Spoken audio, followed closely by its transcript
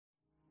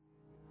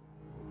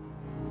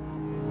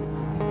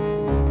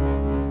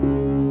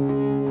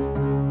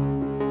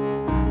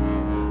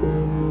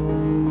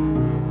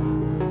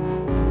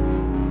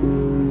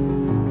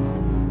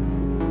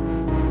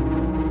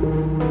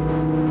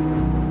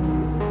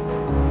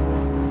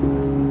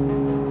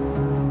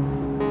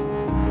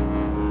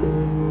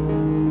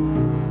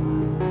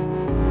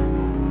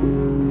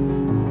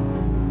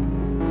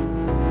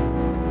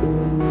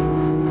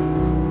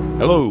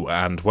Hello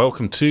and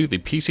welcome to the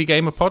PC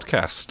Gamer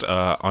Podcast.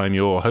 I'm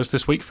your host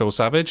this week, Phil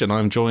Savage, and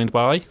I'm joined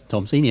by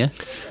Tom Senior.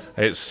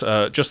 It's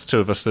just the two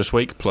of us this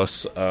week,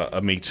 plus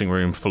a meeting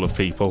room full of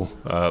people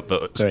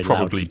that's Very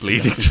probably loud.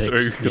 bleeding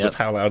through because of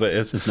how loud it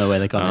is. There's no way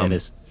they can't hear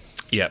this.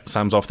 Yeah,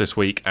 Sam's off this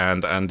week,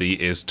 and Andy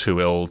is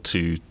too ill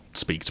to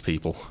speak to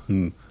people,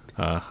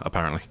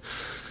 apparently.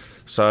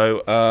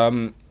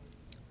 So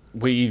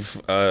we've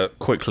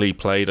quickly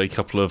played a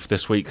couple of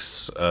this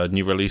week's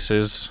new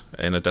releases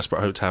in a desperate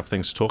hope to have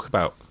things to talk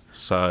about.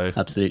 So,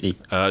 Absolutely. do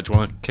you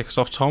want to kick us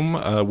off,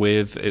 Tom,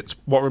 with it's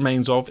What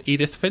Remains of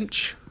Edith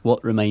Finch?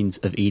 What Remains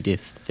of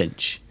Edith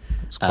Finch.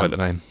 It's quite the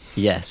name.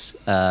 Yes,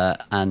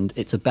 and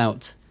it's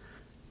about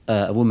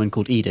a woman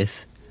called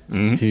Edith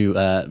who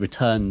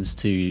returns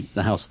to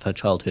the house of her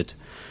childhood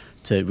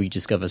to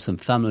rediscover some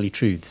family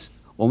truths,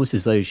 almost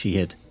as though she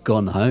had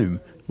gone home,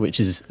 which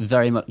is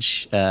very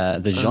much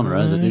the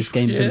genre that this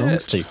game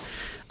belongs to.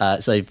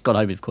 So Gone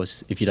Home, of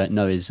course, if you don't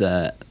know, is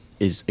a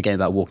game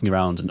about walking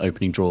around and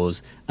opening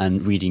drawers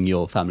and reading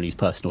your family's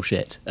personal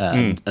shit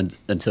and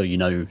until you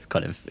know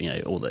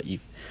all that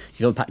you've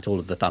unpacked all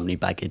of the family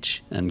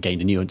baggage and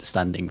gained a new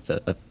understanding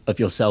of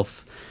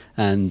yourself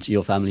and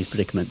your family's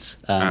predicaments.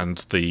 And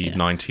the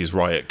 90s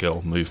Riot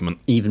Girl movement.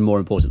 Even more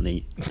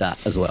importantly, that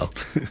as well.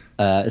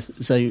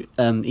 So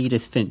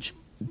Edith Finch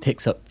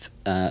picks up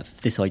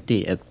this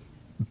idea,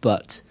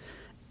 but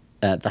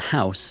the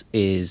house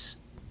is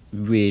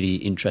really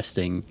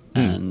interesting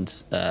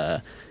and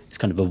it's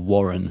kind of a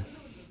warren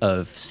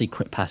of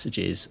secret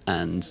passages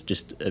and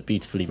just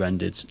beautifully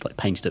rendered, like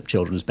painted up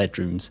children's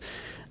bedrooms.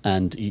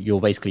 And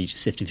you're basically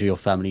just sifting through your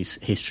family's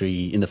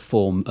history in the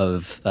form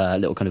of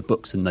little kind of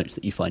books and notes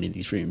that you find in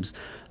these rooms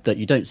that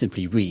you don't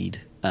simply read.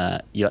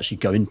 You actually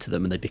go into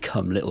them and they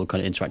become little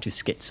kind of interactive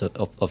skits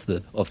of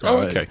their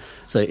own. Okay.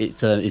 So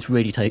it's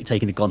really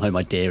taking the Gone Home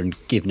idea and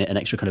giving it an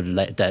extra kind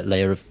of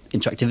layer of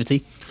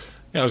interactivity.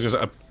 Yeah, I was going to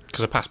say,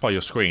 because I passed by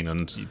your screen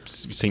and you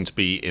seem to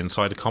be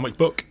inside a comic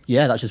book.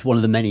 Yeah, that's just one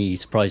of the many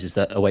surprises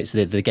that awaits.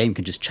 So the game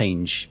can just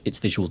change its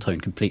visual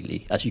tone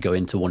completely as you go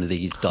into one of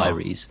these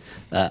diaries.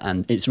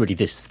 And it's really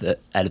this that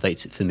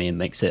elevates it for me and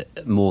makes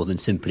it more than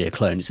simply a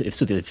clone. It's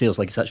something that feels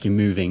like it's actually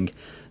moving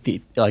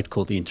I'd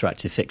call the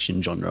interactive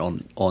fiction genre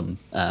on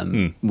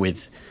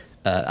with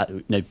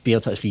be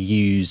able to actually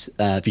use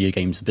video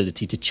games'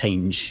 ability to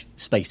change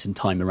space and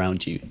time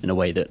around you in a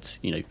way that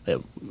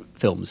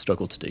films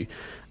struggle to do.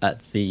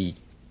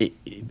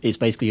 It's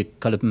basically a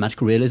kind of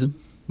magical realism,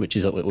 which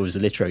is always a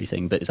literary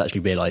thing, but it's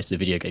actually realised in a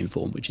video game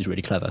form, which is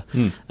really clever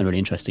and really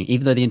interesting.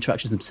 Even though the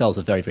interactions themselves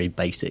are very, very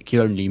basic,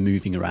 you're only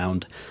moving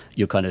around,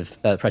 you're kind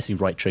of pressing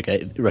right trigger.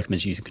 It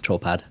recommends using control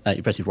pad.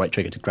 You're pressing right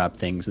trigger to grab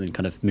things and then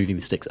kind of moving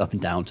the sticks up and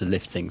down to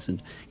lift things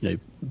and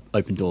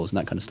open doors and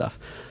that kind of stuff.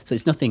 So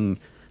it's nothing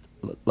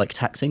like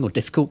taxing or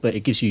difficult, but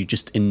it gives you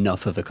just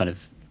enough of a kind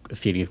of a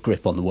feeling of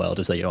grip on the world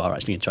as though you are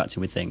actually interacting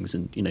with things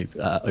and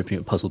opening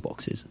up puzzle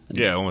boxes.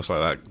 Yeah, almost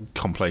like that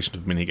compilation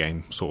of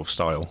minigame sort of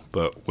style,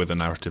 but with a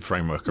narrative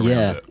framework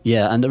around it.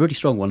 Yeah, and a really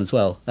strong one as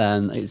well.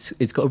 And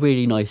it's got a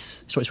really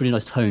nice, strikes a really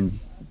nice tone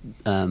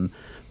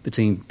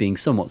between being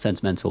somewhat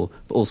sentimental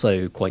but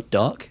also quite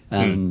dark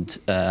and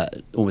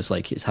almost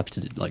like it's happy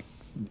to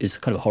it's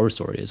kind of a horror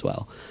story as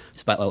well.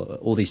 It's about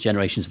all these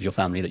generations of your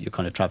family that you're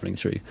kind of travelling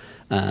through,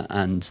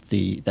 and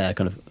their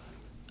kind of.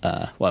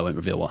 I won't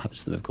reveal what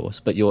happens to them, of course,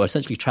 but you're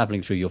essentially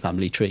travelling through your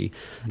family tree,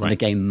 and the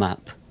game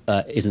map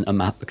isn't a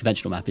map. A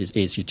conventional map is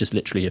just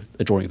literally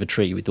a drawing of a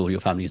tree with all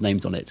your family's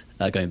names on it,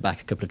 going back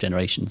a couple of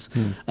generations,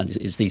 and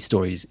it's these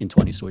stories,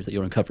 entwining stories that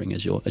you're uncovering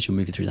as you're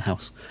moving through the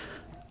house.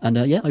 And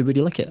I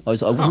really like it. I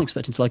wasn't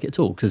expecting to like it at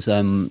all because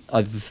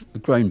I've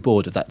grown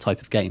bored of that type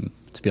of game.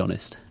 To be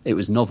honest, it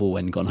was novel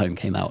when Gone Home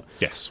came out.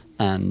 Yes,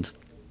 and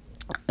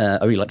I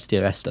really liked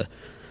Dear Esther.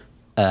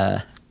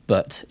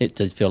 But it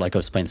did feel like I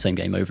was playing the same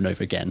game over and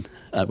over again.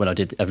 When I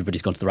did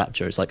Everybody's Gone to the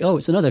Rapture, it's like,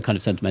 it's another kind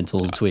of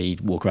sentimental twee,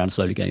 walk around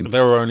slowly game.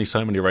 There are only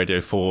so many Radio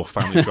 4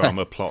 family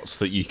drama plots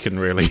that you can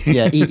really...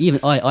 Yeah,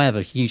 even I have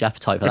a huge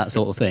appetite for that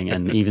sort of thing,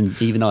 and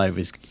even I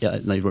was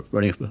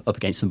running up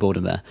against some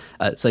boredom there.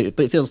 But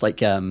it feels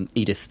like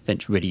Edith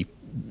Finch really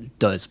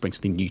does bring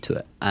something new to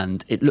it,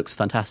 and it looks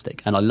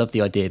fantastic. And I love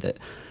the idea that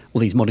all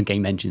these modern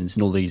game engines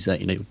and all these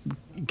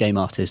game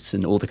artists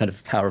and all the kind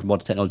of power of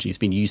modern technology has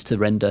been used to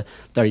render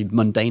very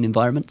mundane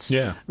environments,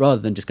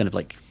 rather than just kind of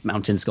like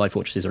mountains, sky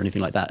fortresses or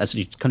anything like that.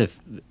 Actually kind of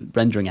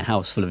rendering a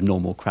house full of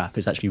normal crap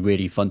is actually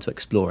really fun to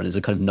explore, and there's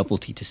a kind of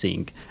novelty to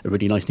seeing a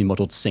really nicely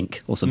modelled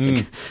sink or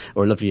something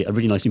or a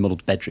really nicely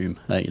modelled bedroom.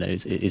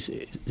 It's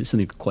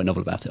something quite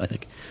novel about it, I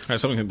think.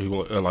 It's something that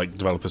people like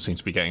developers seem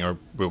to be getting a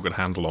real good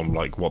handle on,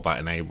 like what that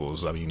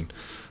enables. I mean,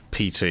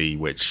 PT,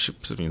 which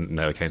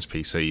never came to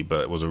PC,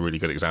 but was a really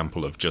good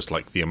example of just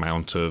like the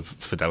amount of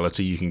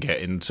fidelity you can get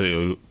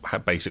into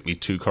basically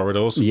two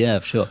corridors. Yeah,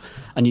 for sure.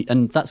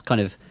 And that's kind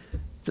of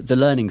the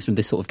learnings from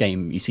this sort of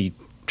game you see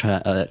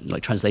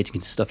translating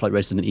into stuff like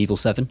Resident Evil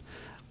 7,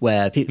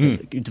 where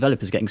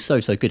developers are getting so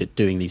good at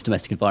doing these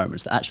domestic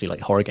environments that actually like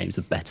horror games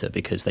are better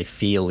because they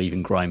feel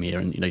even grimier,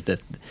 and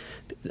the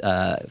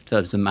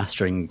developers are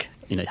mastering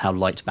how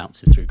light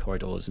bounces through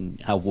corridors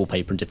and how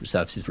wallpaper and different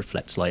surfaces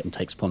reflects light and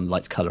takes upon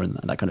light's color and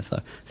that kind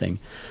of thing.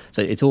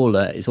 So it's all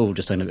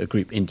just kind of a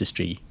group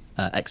industry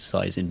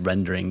exercise in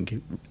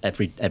rendering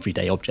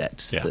everyday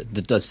objects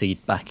that does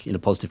feed back in a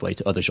positive way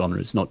to other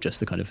genres, not just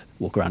the kind of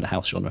walk around a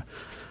house genre.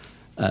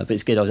 But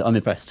it's good. I'm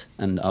impressed,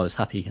 and I was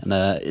happy. And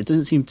it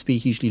doesn't seem to be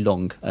hugely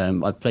long.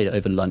 I played it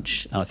over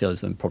lunch, and I feel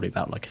as though I'm probably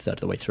about like a third of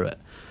the way through it.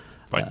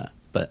 Right.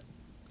 But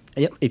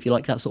yep, if you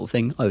like that sort of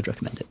thing, I would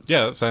recommend it.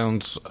 Yeah, that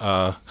sounds.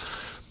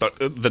 But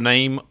the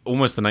name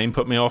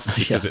put me off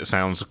because it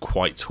sounds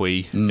quite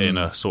twee in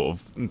a sort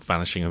of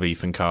Vanishing of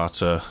Ethan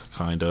Carter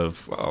kind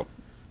of.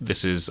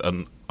 This is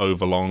an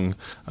overlong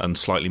and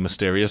slightly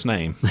mysterious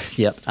name.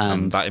 Yep,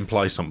 and that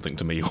implies something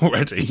to me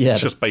already,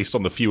 just based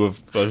on the few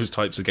of those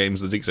types of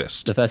games that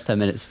exist. The first 10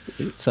 minutes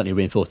certainly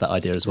reinforced that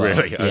idea as well.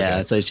 Really? Okay.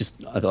 Yeah, so it's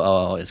just, I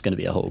thought, it's going to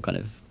be a whole kind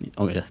of,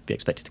 I'm going to be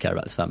expected to care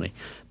about this family.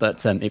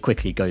 But it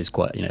quickly goes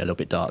quite, a little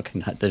bit dark,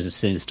 and there's a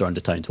sinister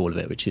undertone to all of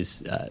it, which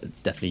is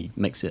definitely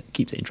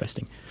keeps it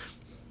interesting.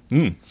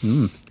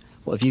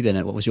 What have you been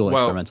at? What was your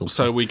experimental?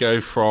 So we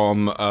go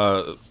from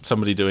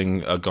somebody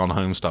doing a Gone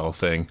Home style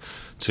thing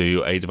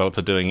to a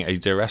developer doing a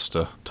Dear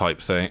Esther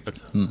type thing,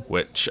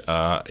 which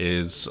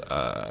is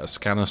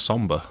Scanner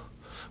Somber,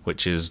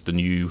 which is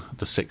the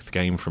sixth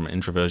game from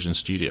Introversion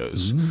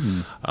Studios.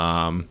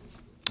 I've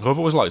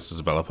always liked this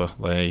developer.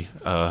 They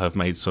have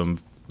made some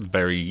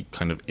very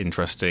kind of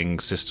interesting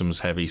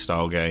systems-heavy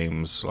style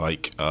games,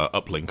 like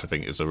Uplink, I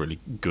think, is a really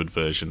good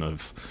version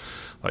of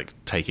like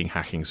taking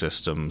hacking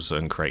systems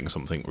and creating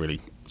something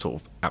really sort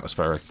of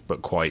atmospheric,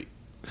 but quite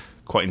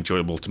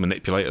enjoyable to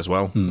manipulate as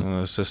well.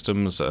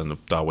 Systems,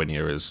 and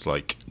Darwinia is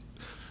like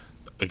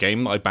a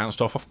game that I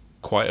bounced off of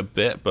quite a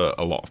bit, but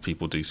a lot of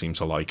people do seem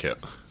to like it.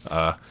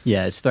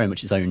 Yeah, it's very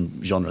much its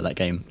own genre, that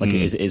game. Like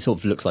it sort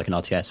of looks like an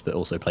RTS, but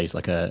also plays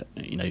like a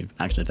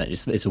action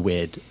adventure. It's a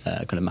weird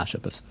kind of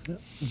mashup of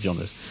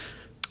genres.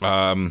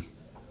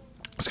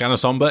 Scanner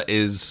Somber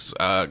is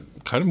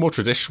kind of more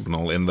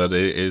traditional in that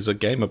it is a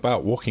game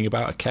about walking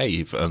about a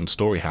cave and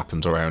story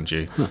happens around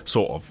you.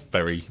 Sort of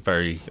very,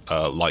 very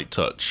light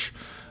touch,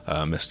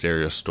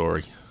 mysterious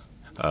story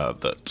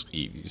that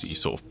you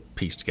sort of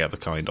piece together,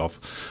 kind of.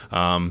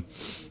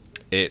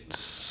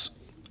 Its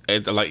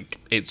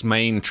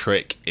main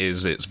trick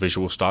is its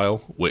visual style,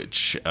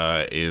 which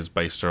is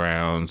based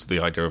around the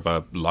idea of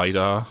a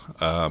LiDAR,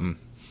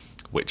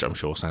 which I'm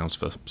sure sounds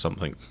for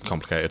something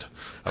complicated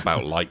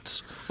about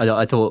lights.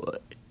 I thought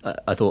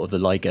of the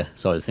Liger,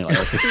 so I was thinking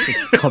that's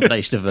a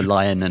combination of a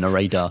lion and a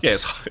radar. Yeah,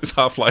 it's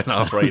half lion,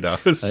 half radar.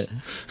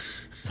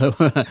 So,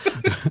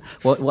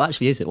 what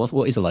actually is it?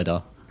 What is a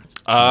LiDAR?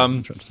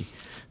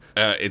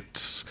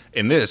 It's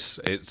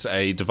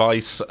a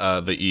device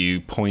that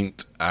you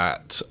point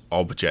at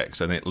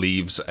objects and it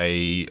leaves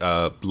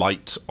a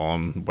light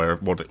on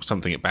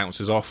something it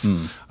bounces off.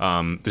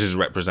 This is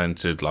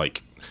represented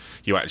like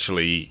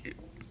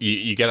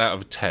you get out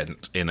of a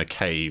tent in a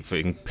cave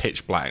in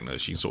pitch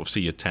blackness. You can sort of see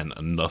your tent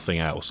and nothing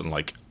else, and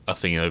like a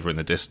thing over in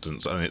the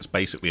distance, and it's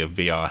basically a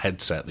VR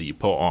headset that you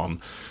put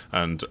on,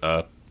 and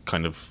a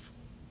kind of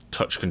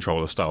touch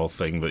controller style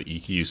thing that you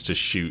use to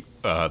shoot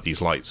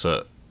these lights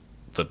at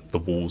the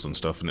walls and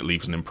stuff, and it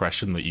leaves an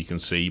impression that you can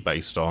see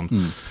based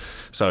on.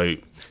 So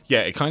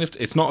yeah,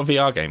 it's not a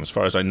VR game as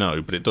far as I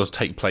know, but it does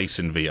take place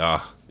in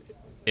VR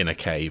in a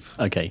cave.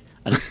 Okay,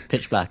 and it's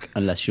pitch black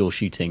unless you're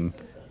shooting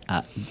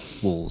at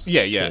walls.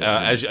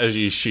 As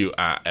you shoot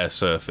at a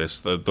surface,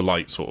 the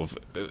light sort of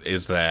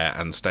is there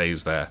and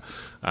stays there,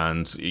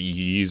 and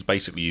you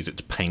basically use it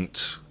to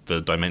paint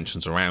the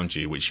dimensions around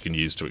you, which you can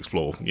use to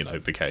explore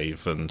the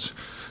cave and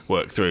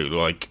work through.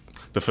 Like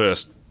the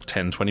first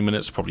 10-20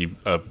 minutes probably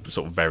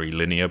sort of very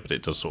linear, but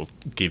it does sort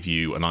of give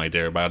you an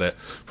idea about it.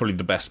 Probably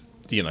the best,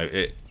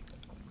 the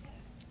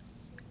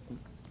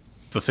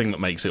thing that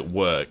makes it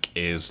work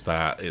is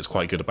that it's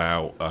quite good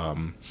about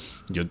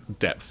your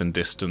depth and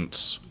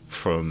distance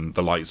from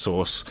the light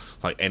source.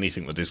 Like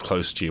anything that is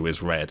close to you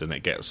is red, and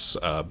it gets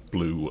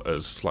blue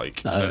as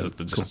the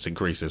distance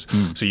increases.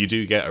 So you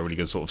do get a really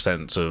good sort of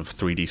sense of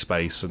 3D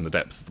space and the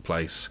depth of the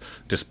place,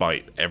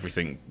 despite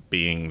everything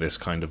being this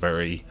kind of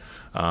very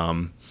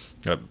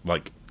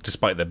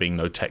despite there being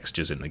no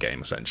textures in the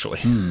game, essentially.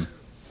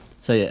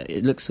 So yeah,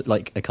 it looks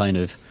like a kind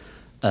of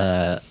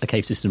a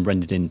cave system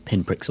rendered in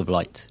pinpricks of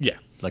light. Yeah,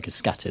 like it's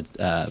scattered,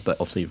 but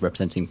obviously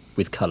representing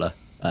with colour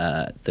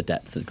the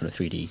depth and kind of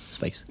 3D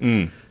space.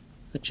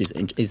 Which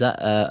is that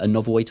a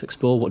novel way to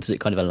explore? What does it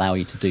kind of allow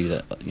you to do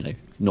that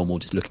normal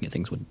just looking at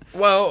things wouldn't?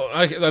 Well,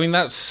 I mean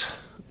that's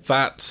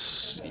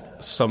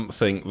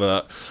something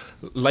that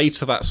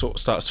later that sort of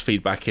starts to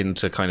feed back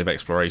into kind of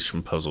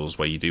exploration puzzles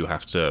where you do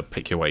have to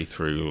pick your way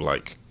through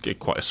like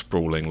quite a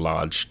sprawling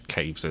large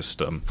cave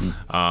system.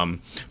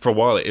 For a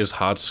while it is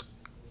hard to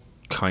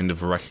kind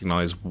of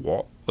recognise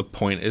what the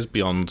point is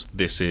beyond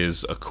this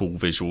is a cool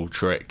visual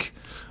trick.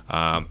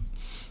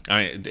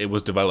 It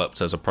was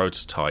developed as a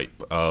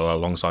prototype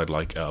alongside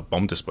like a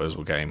bomb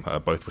disposal game.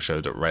 Both were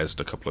showed at Rezzed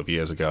a couple of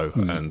years ago,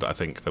 and I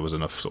think there was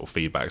enough sort of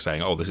feedback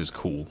saying, "Oh, this is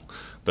cool,"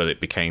 that it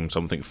became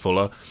something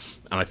fuller.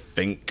 And I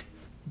think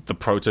the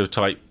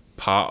prototype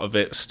part of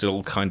it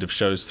still kind of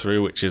shows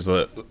through, which is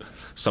that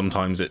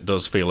sometimes it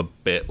does feel a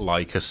bit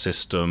like a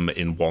system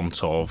in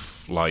want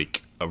of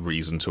like a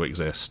reason to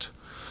exist.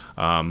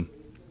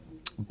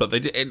 But they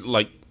did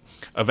like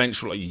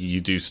eventually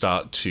you do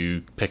start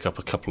to pick up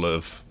a couple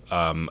of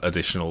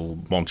additional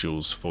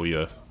modules for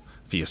your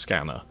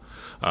scanner,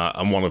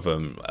 and one of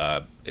them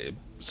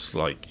it's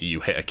like you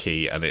hit a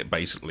key and it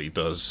basically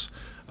does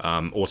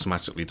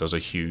automatically does a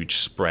huge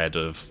spread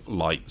of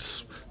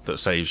lights that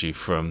saves you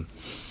from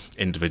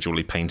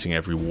individually painting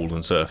every wall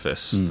and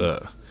surface.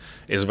 That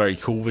is a very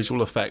cool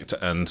visual effect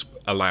and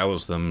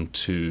allows them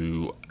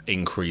to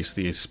increase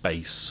the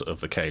space of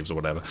the caves or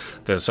whatever.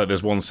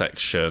 There's one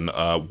section,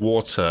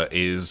 water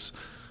is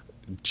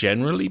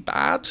generally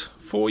bad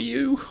for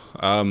you,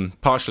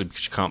 partially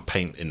because you can't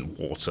paint in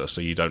water, so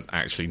you don't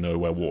actually know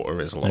where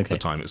water is a lot of the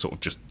time. It sort of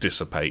just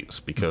dissipates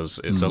because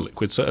it's a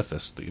liquid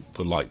surface.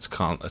 The lights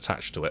can't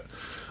attach to it.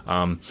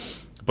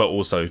 But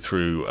also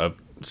through a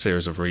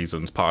series of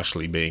reasons,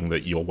 partially being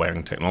that you're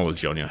wearing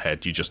technology on your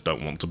head, you just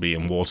don't want to be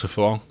in water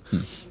for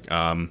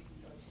long.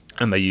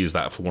 And they use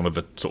that for one of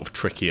the sort of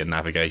trickier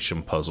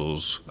navigation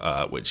puzzles,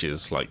 which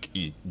is like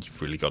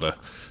you've really got to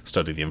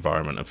study the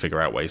environment and figure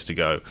out ways to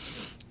go.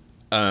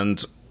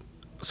 And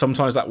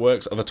sometimes that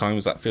works, other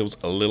times that feels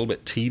a little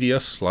bit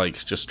tedious,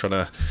 like just trying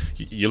to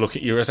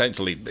you're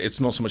essentially, it's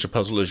not so much a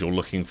puzzle as you're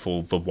looking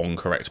for the one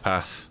correct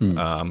path.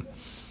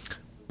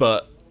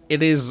 But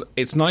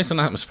it's nice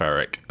and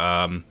atmospheric.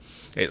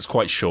 It's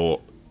quite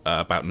short,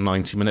 about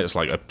 90 minutes.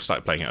 Like I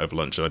started playing it over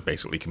lunch and I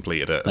basically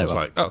completed it. I was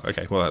like, oh,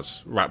 okay, well,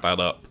 let's wrap that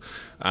up.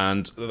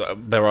 And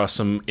there are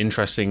some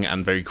interesting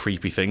and very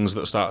creepy things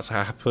that start to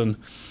happen.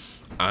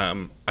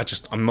 I'm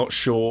not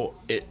sure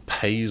it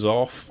pays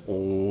off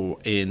or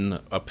in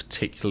a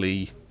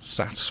particularly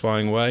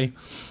satisfying way.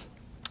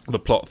 The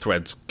plot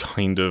threads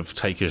kind of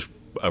take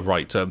a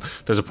right turn.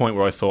 There's a point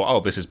where I thought,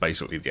 oh, this is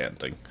basically the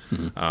ending.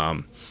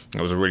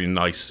 It was a really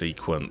nice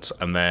sequence,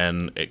 and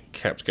then it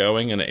kept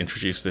going and it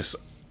introduced this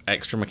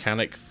extra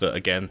mechanic that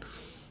again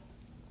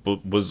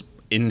was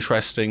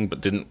interesting but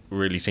didn't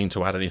really seem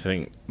to add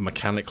anything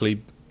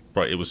mechanically.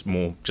 Right, it was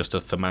more just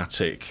a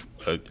thematic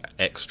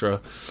extra,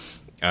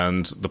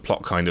 and the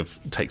plot kind of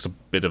takes a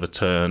bit of a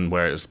turn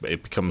where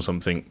it becomes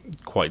something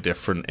quite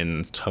different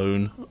in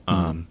tone.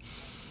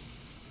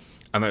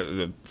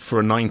 And for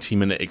a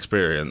 90-minute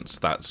experience,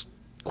 that's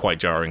quite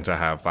jarring to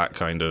have that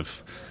kind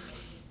of.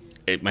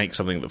 It makes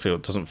something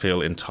that doesn't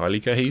feel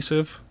entirely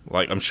cohesive.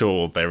 Like, I'm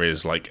sure there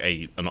is like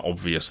an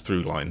obvious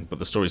through line, but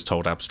the story's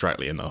told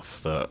abstractly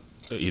enough that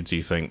you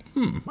do think,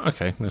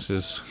 okay, this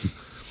is.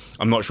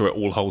 I'm not sure it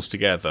all holds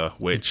together,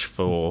 which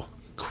for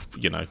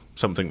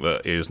something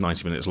that is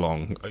 90 minutes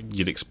long,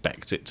 you'd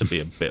expect it to be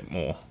a bit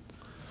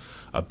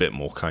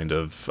more kind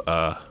of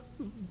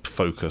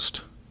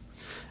focused.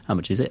 How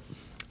much is it?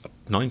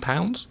 £9.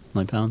 £9,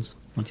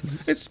 90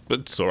 minutes.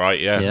 It's all right,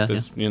 yeah.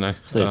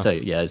 So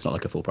yeah, it's not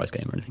like a full price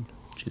game or anything.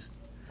 Which is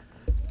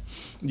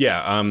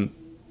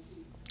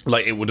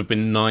like it would have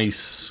been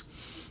nice,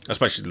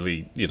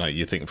 especially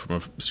you think from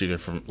a studio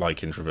from like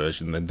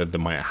Introversion, then they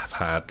might have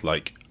had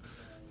like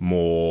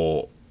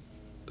more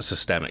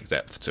systemic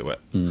depth to it.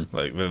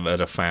 Like they'd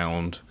have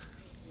found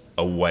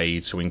a way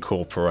to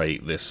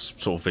incorporate this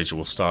sort of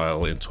visual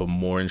style into a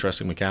more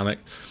interesting mechanic.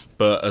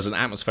 But as an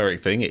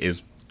atmospheric thing, it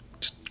is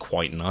just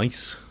quite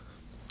nice.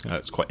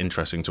 It's quite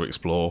interesting to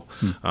explore.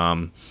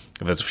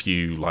 There's a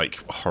few like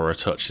horror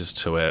touches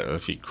to it, a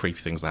few creepy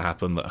things that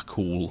happen that are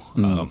cool.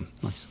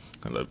 Nice.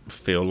 I don't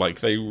feel like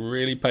they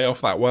really pay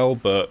off that well,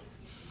 but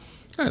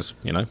it's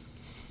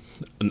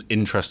an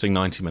interesting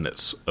 90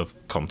 minutes of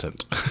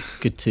content. It's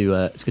good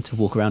to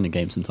walk around in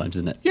games sometimes,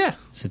 isn't it? Yeah,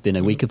 it's been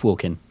a week of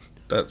walking.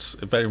 That's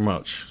very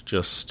much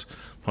just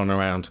run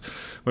around.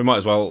 We might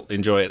as well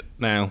enjoy it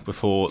now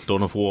before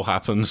Dawn of War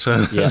happens.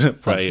 Yeah,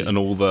 right, and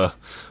all the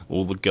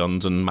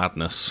guns and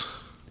madness.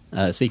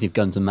 Speaking of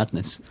guns and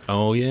madness,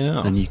 oh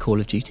yeah, a new Call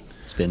of Duty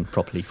has been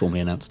properly formally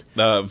announced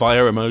via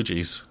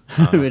emojis.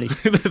 Really,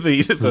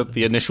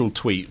 the initial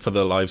tweet for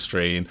the live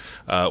stream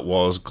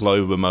was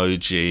globe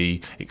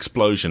emoji,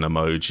 explosion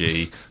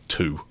emoji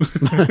 2.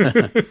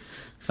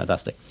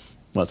 Fantastic.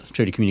 Well,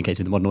 truly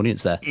communicating with the modern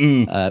audience there,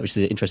 which is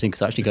interesting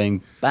because actually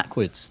going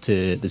backwards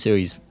to the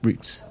series'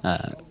 roots.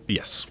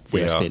 Yes,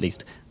 theoretically at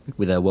least,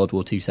 with a World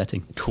War II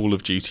setting. Call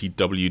of Duty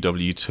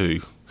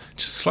WW2.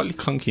 Just a slightly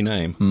clunky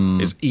name.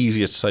 It's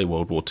easier to say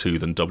World War II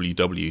than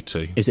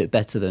WW2. Is it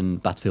better than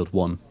Battlefield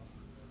 1?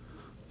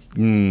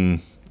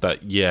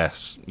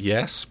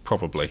 Yes,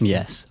 probably.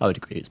 Yes, I would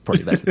agree. It's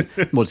probably better,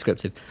 more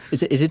descriptive.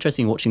 It's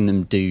interesting watching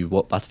them do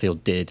what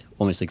Battlefield did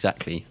almost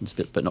exactly,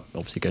 but not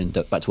obviously going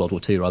back to World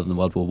War II rather than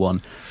World War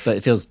One. But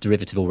it feels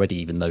derivative already,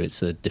 even though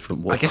it's a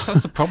different war. I guess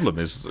that's the problem.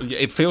 Is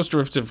it feels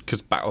derivative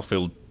because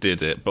Battlefield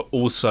did it, but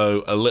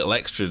also a little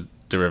extra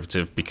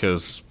derivative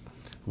because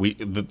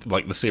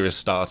the series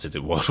started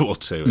in World War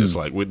Two. It's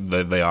like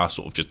they are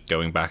sort of just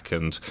going back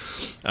and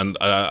I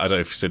don't know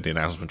if you've seen the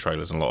announcement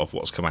trailers and a lot of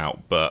what's come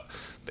out, but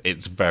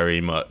it's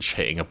very much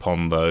hitting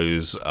upon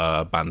those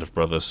Band of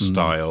Brothers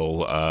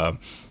style. A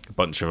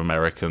bunch of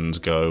Americans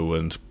go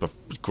and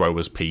grow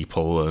as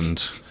people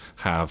and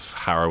have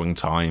harrowing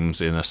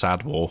times in a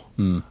sad war.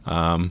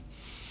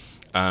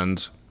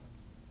 And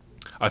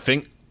I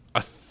think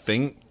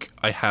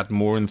I had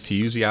more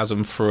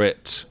enthusiasm for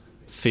it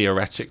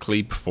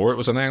theoretically before it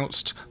was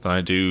announced than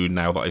I do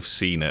now that I've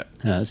seen it.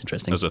 Yeah, that's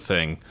interesting. As a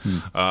thing.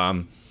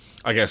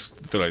 I guess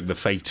the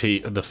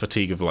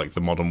fatigue of like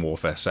the modern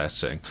warfare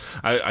setting.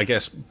 I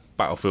guess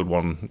Battlefield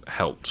 1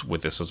 helped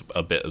with this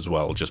a bit as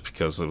well, just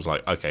because it was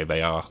like, okay,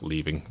 they are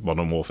leaving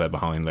modern warfare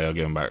behind. They are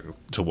going back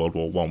to World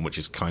War One, which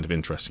is kind of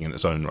interesting in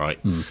its own right.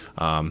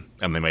 And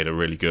they made a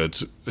really good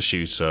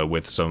shooter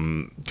with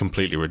some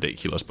completely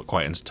ridiculous but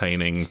quite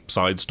entertaining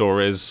side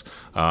stories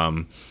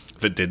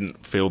that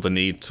didn't feel the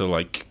need to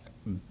like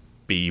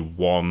be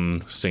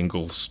one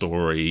single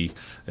story.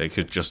 It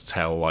could just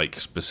tell like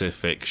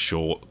specific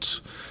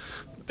short,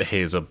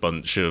 here's a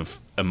bunch of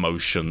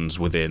emotions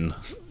within,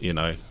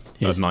 a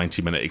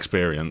 90-minute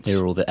experience.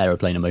 Here are all the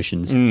aeroplane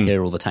emotions.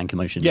 Here are all the tank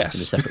emotions in a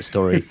separate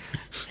story.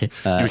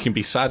 We can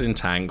be sad in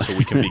tanks, or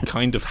we can be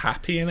kind of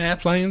happy in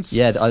airplanes.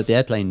 Yeah, the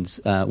airplanes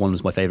one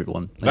was my favourite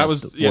one. That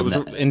was it was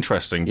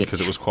interesting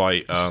because it was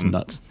quite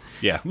nuts.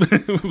 Yeah,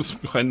 it was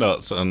quite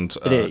nuts, and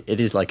it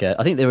is like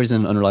I think there is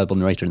an unreliable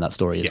narrator in that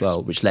story as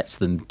well, which lets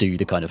them do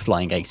the kind of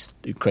flying ace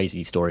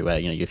crazy story where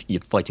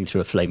you're fighting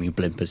through a flaming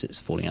blimp as it's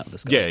falling out of the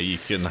sky. Yeah, you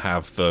can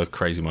have the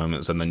crazy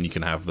moments, and then you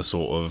can have the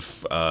sort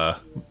of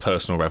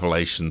personal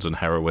revelations and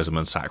heroism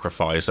and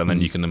sacrifice, and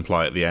then you can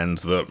imply at the end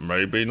that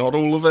maybe not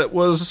all of it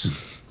was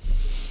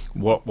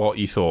what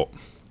you thought.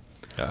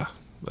 Yeah,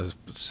 that's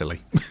silly.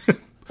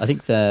 I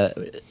think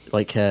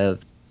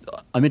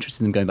I'm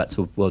interested in them going back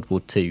to World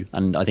War II,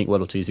 and I think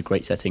World War II is a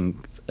great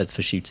setting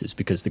for shooters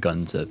because the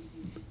guns are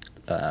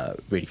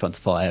really fun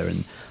to fire,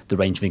 and the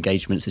range of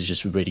engagements is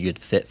just a really good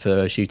fit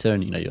for a shooter.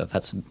 And I've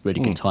had some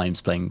really good times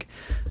playing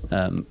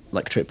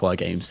like tripwire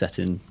games set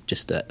in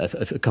just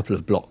a couple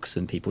of blocks,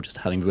 and people just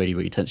having really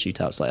really tense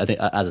shootouts. Like I think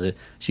as a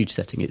shooter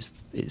setting,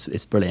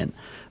 it's brilliant.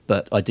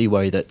 But I do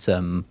worry that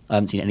I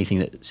haven't seen anything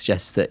that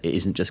suggests that it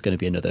isn't just going to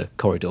be another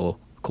corridor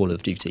Call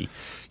of Duty.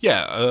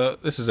 Yeah,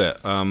 this is it.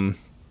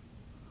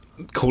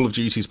 Call of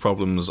Duty's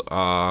problems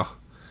are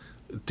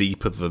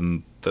deeper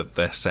than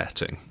their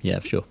setting. Yeah,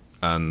 for sure.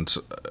 And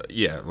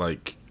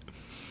it's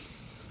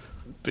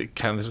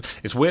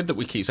weird that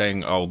we keep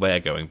saying, "Oh, they're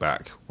going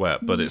back,"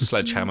 but it's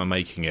Sledgehammer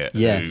making it.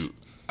 Yes. Who,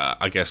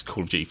 I guess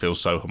Call of Duty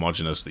feels so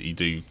homogenous that you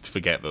do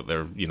forget that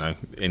there,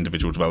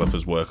 individual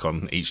developers work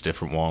on each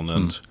different one,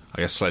 and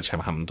I guess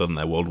Sledgehammer haven't done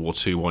their World War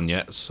II one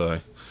yet,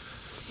 so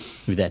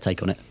maybe their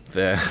take on it.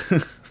 Their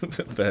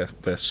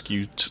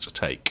skewed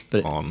take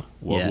on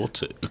World War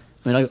II.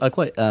 I mean, I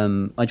quite I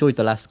enjoyed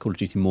the last Call of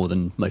Duty more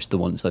than most of the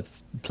ones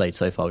I've played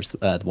so far, which is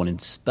the one in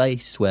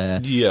space,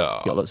 where you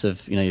got lots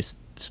of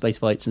space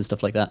fights and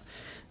stuff like that.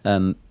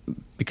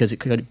 Because it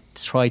could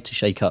try to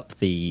shake up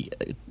the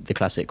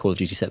classic Call of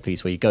Duty set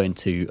piece where you go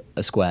into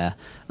a square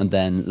and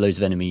then loads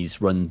of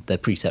enemies run their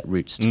preset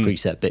routes to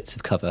preset bits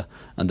of cover,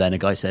 and then a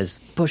guy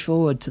says push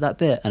forward to that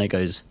bit and it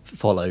goes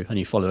follow, and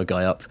you follow a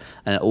guy up,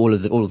 and all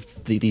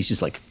of these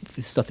just like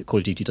the stuff that Call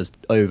of Duty does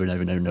over and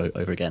over and over and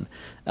over again,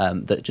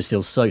 that just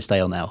feels so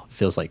stale now. It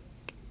feels like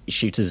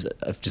shooters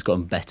have just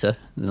gotten better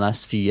in the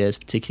last few years,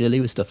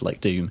 particularly with stuff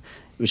like Doom,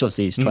 which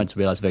obviously is trying to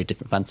realise a very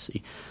different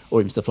fantasy,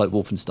 or even stuff like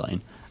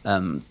Wolfenstein.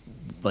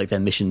 Like their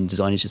mission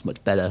design is just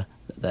much better.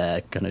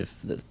 Their kind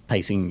of the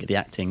pacing, the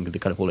acting, the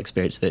kind of whole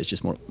experience of it is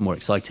just more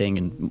exciting,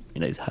 and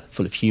it's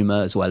full of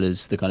humour as well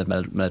as the kind of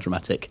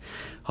melodramatic,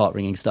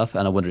 heart-wringing stuff.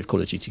 And I wonder if Call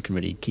of Duty can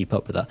really keep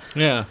up with that.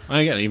 Yeah, and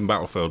again, even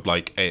Battlefield,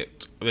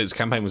 its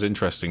campaign was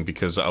interesting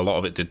because a lot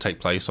of it did take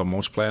place on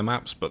multiplayer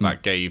maps, but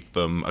that gave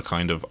them a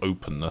kind of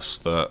openness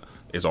that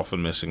is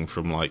often missing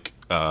from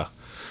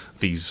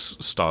these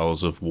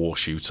styles of war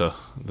shooter,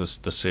 the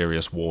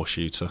serious war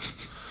shooter.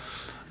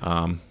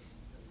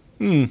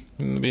 It'd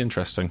be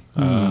interesting.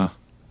 I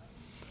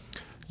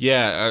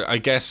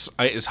guess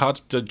it's hard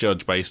to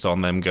judge based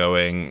on them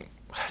going,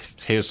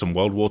 here's some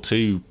World War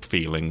II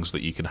feelings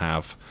that you can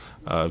have,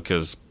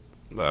 because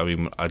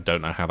I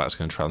don't know how that's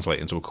going to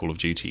translate into a Call of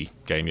Duty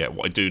game yet.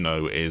 What I do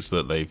know is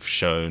that they've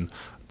shown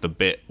the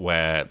bit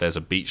where there's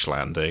a beach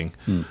landing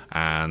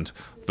and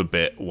the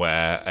bit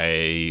where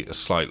a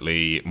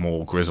slightly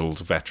more grizzled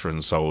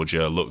veteran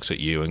soldier looks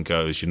at you and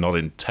goes, "You're not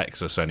in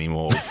Texas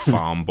anymore,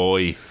 farm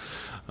boy."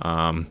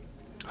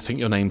 I think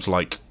your name's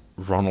like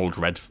Ronald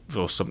Red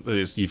or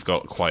something. You've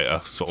got quite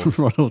a sort of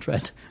Ronald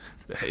Red.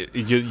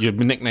 Your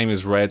nickname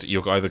is Red.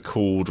 You're either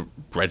called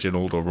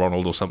Reginald or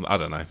Ronald or something. I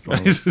don't know.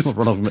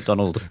 Ronald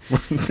McDonald.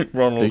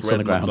 Ronald boots Red on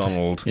the ground.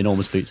 McDonald.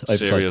 Enormous boots.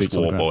 Serious boots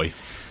war boy.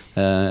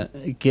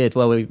 Good.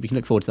 Well, we can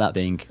look forward to that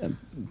being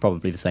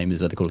probably the same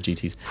as other Call of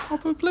Duties.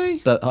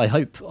 Probably. But I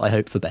hope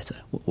for better.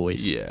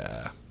 Always.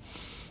 Yeah.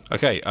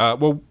 Okay,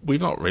 well,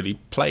 we've not really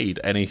played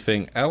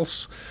anything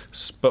else,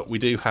 but we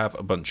do have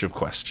a bunch of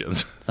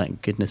questions.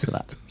 Thank goodness for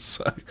that.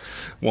 So,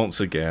 once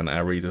again,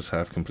 our readers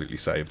have completely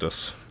saved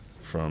us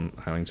from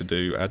having to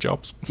do our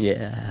jobs.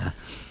 Yeah.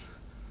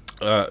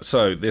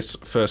 So, this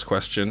first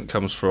question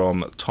comes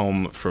from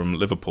Tom from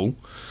Liverpool.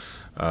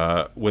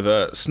 With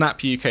a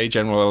snap UK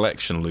general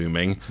election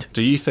looming,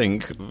 do you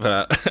think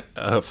that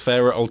a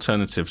fairer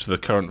alternative to the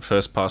current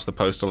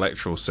first-past-the-post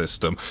electoral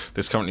system,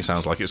 this currently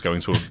sounds like it's going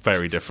to a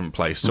very different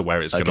place to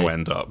where it's going to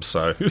end up,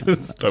 so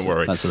don't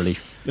worry. That's a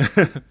relief.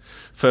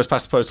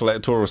 First-past-the-post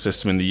electoral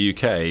system in the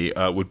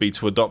UK would be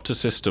to adopt a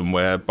system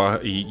whereby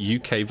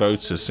UK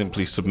voters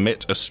simply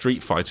submit a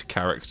Street Fighter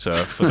character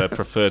for their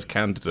preferred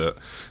candidate.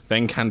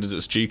 Then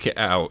candidates duke it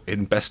out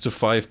in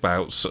best-of-5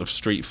 bouts of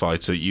Street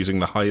Fighter using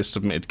the highest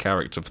submitted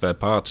character for their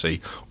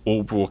party,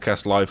 all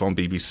broadcast live on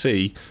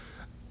BBC.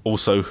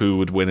 Also, who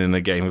would win in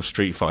a game of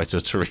Street Fighter,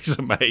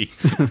 Theresa May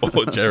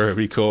or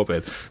Jeremy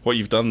Corbyn? What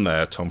you've done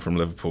there, Tom from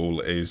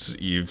Liverpool, is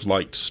you've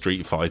liked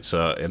Street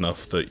Fighter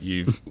enough that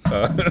you've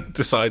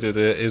decided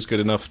it is good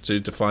enough to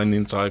define the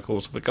entire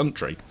course of a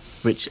country.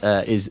 Which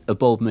is a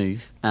bold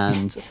move,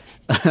 and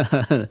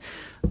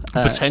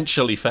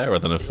potentially fairer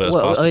than a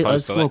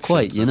first-past-the-post election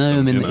quite,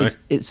 system, I mean,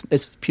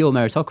 it's pure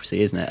meritocracy,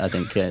 isn't it? I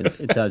think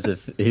in terms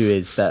of who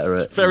is better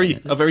at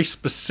a very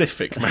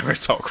specific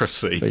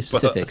meritocracy, very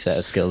specific set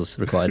of skills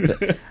required.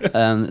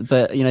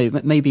 But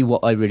maybe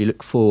what I really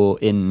look for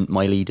in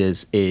my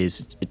leaders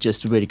is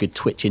just a really good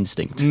twitch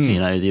instinct.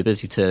 The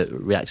ability to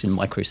react in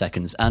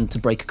microseconds and to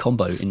break a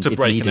combo, to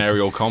break an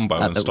aerial combo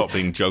and stop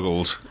being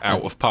juggled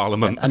out of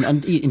Parliament,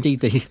 and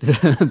indeed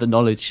the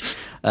knowledge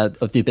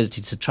of the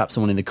ability to trap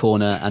someone in the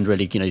corner and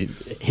really,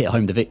 hit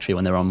home the victory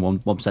when they're on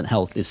 1%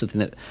 health is something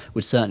that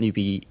would certainly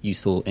be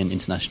useful in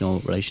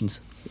international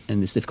relations in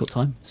this difficult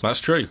time.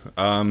 That's true.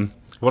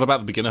 What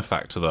about the beginner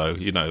factor, though?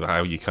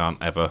 How you can't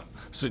ever...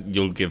 So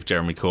you'll give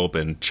Jeremy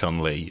Corbyn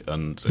Chun-Li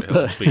and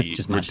he'll be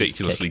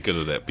ridiculously good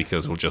at it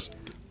because he'll just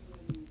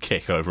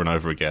kick over and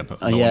over again. No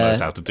one knows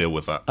how to deal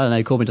with that. I don't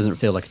know, Corbyn doesn't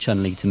feel like a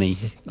Chun-Li to me.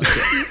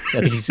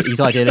 I think he's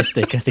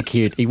idealistic. I think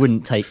he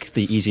wouldn't take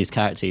the easiest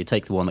character. He'd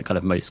take the one that kind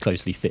of most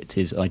closely fits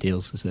his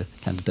ideals as a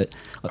candidate.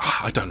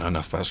 I don't know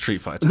enough about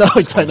Street Fighter. No,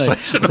 I don't know.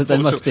 So there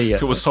must be...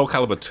 if it was Soul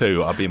Calibur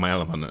 2, I'd be in my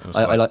element.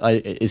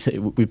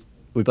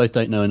 We both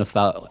don't know enough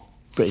about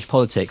British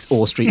politics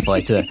or Street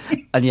Fighter,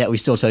 and yet we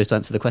still chose to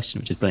answer the question,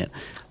 which is brilliant.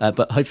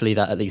 But hopefully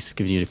that at least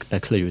gives you a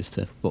clue as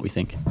to what we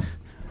think.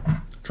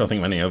 Trying to think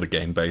of any other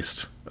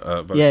game-based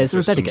is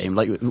there a better game?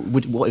 Like,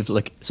 what if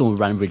someone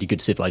ran a really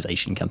good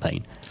Civilization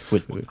campaign?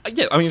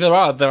 Yeah, I mean there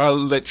are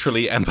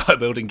literally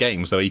empire-building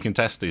games where you can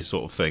test these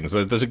sort of things.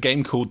 There's a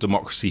game called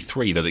Democracy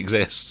 3 that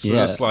exists.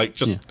 Yeah, it's like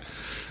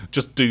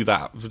just do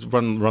that,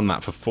 run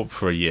that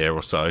for a year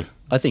or so.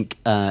 I think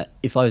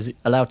if I was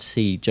allowed to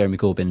see Jeremy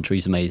Corbyn and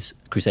Theresa May's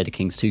Crusader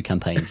Kings 2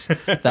 campaigns,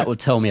 that would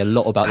tell me a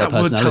lot about their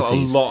personalities. That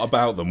would tell a lot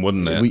about them,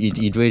 wouldn't it?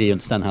 You'd really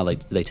understand how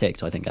they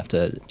ticked, I think,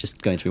 after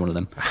just going through one of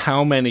them.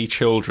 How many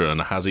children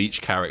has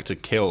each character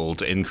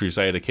killed in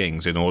Crusader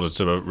Kings in order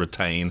to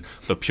retain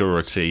the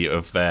purity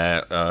of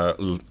their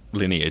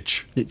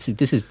lineage? These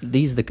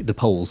are the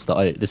polls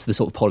that this is the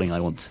sort of polling I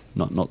want,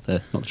 not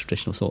the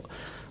traditional sort.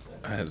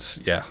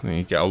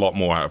 You get a lot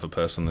more out of a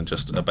person than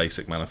just a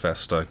basic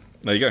manifesto.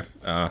 There you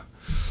go.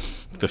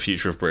 The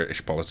future of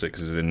British politics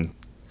is in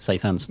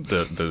safe hands.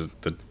 The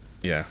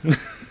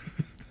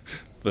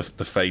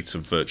fate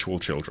of virtual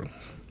children.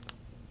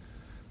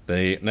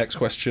 The next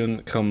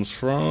question comes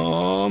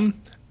from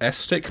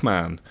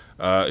Stickman,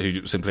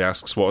 who simply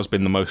asks, what has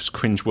been the most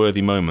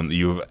cringeworthy moment that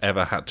you have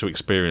ever had to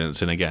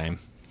experience in a game?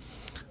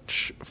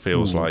 Which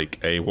feels like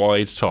a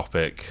wide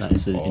topic. That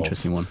is an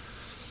interesting one.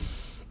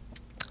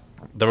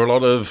 There are a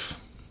lot of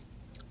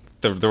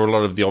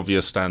the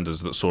obvious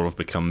standards that sort of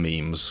become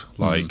memes,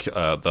 like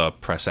the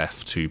press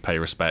F to pay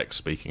respect.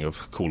 Speaking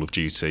of Call of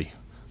Duty,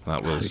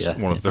 that was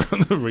one of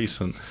the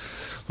recent.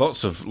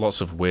 Lots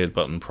of weird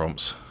button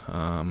prompts.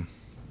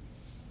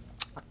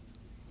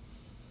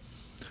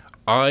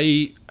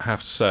 I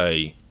have to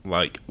say,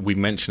 we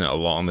mention it a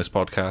lot on this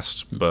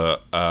podcast,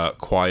 but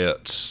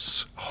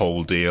Quiet's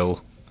whole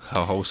deal.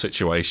 Her whole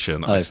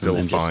situation, I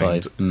still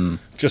find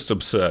just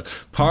absurd.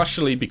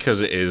 Partially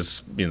because it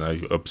is,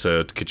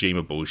 absurd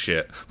Kojima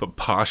bullshit, but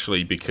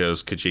partially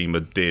because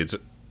Kojima did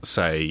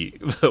say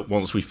that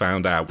once we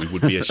found out, we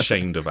would be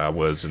ashamed of our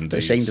words and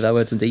deeds. Ashamed of our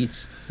words and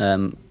deeds.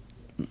 That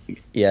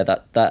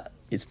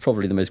is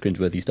probably the most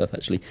cringeworthy stuff,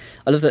 actually.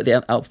 I love that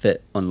the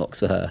outfit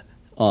unlocks for her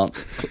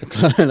aren't...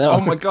 Oh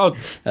my god,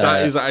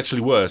 that is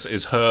actually worse,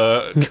 is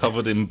her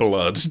covered in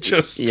blood.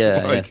 Just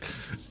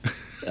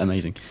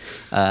amazing.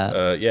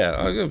 I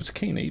was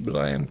keen to eat, but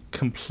I am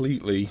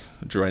completely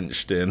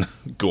drenched in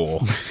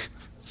gore.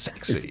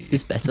 Sexy. Is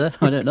this better?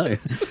 I don't know.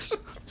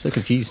 So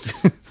confused.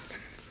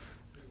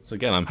 So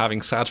again, I'm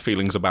having sad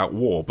feelings about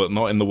war, but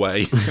not in the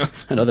way.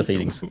 And other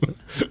feelings.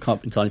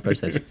 Can't entirely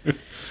process.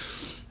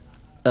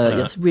 Yeah,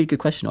 that's a really good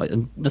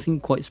question. Nothing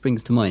quite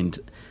springs to mind.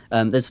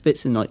 There's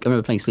bits in, like, I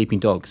remember playing Sleeping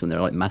Dogs, and there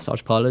are like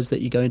massage parlours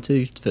that you go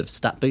into for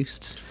stat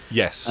boosts.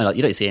 Yes. And, like,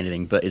 you don't see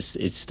anything, but it's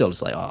still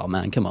just like, oh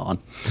man, come on.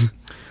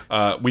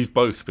 We've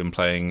both been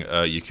playing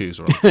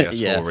Yakuza on PS4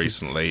 Yeah.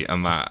 recently,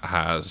 and that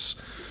has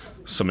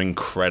some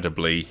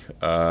incredibly,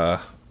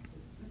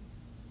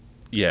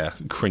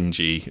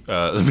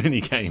 cringy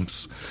mini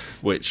games,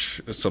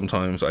 which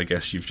sometimes I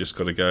guess you've just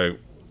got to go.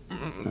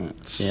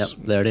 Yep,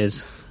 there it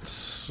is.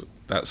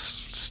 That's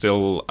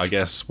still, I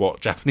guess,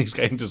 what Japanese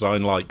game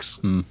design likes.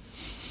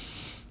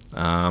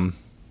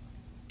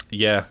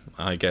 Yeah,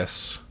 I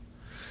guess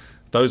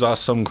those are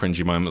some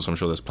cringy moments. I'm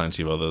sure there's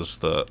plenty of others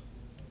that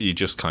you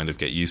just kind of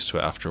get used to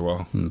it after a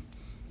while.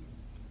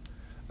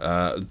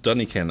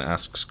 Dunnikin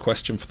asks,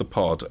 question for the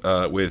pod.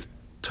 With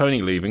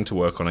Tony leaving to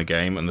work on a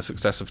game and the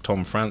success of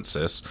Tom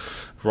Francis,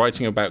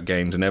 writing about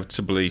games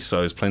inevitably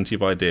sows plenty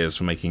of ideas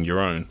for making your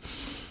own.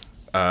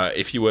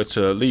 If you were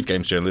to leave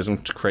games journalism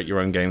to create your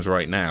own games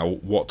right now,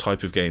 what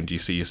type of game do you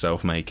see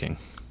yourself making?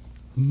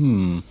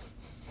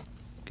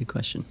 Good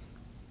question.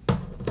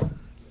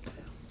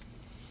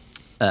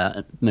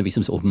 Maybe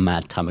some sort of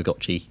mad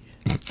Tamagotchi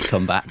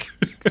comeback.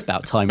 It's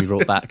about time we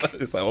brought back.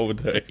 Is that what we're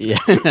doing? Yeah,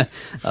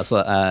 that's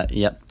what.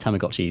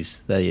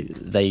 Tamagotchis.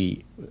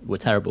 They were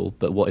terrible,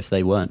 but what if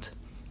they weren't?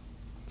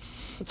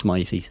 That's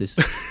my thesis.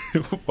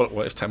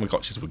 What if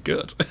Tamagotchis were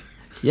good?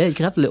 Yeah, you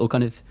could have a little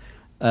kind of.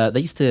 They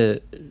used to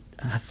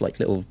have like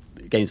little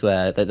games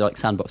where they're like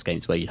sandbox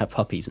games where you'd have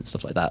puppies and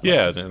stuff like that.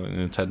 Yeah,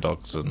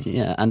 Nintendogs and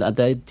Yeah, and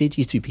there did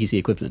used to be PC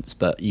equivalents,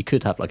 but you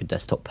could have like a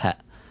desktop pet,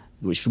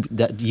 which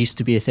that used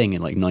to be a thing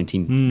in like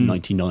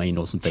 1999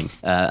 or something,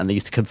 and they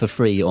used to come for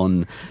free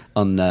on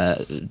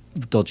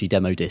dodgy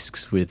demo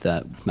discs with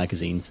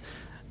magazines,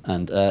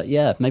 and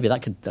maybe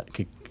that could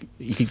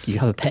you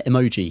have a pet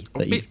emoji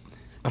that you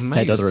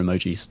fed other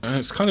emojis.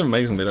 It's kind of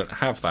amazing they don't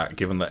have that,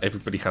 given that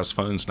everybody has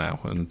phones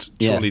now, and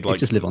Yeah, surely like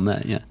just live on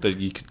there. Yeah, that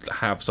you could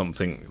have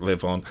something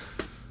live on.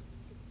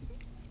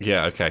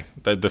 Yeah, okay.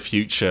 The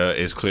future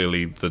is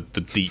clearly the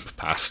deep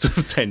past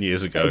of 10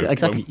 years ago.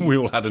 Exactly. When we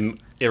all had an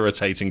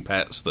irritating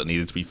pets that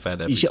needed to be fed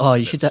every you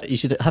should have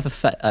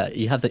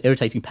you have the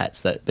irritating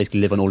pets that basically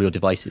live on all your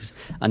devices,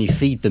 and you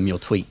feed them your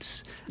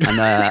tweets, and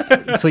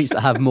tweets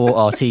that have more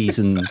RTs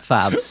and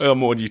fabs are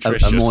more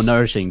nutritious, are more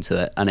nourishing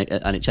to it, and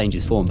it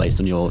changes form based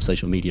on your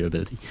social media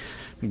ability.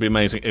 It'd be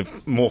amazing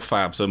if more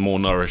fabs are more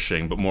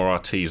nourishing, but more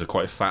RTs are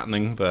quite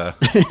fattening. There,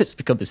 it's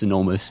become this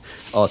enormous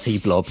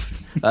RT blob.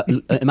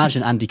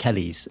 Imagine Andy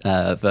Kelly's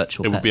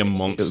virtual. It would pet. be a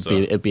monster.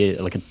 It would be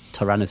like a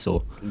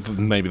tyrannosaur.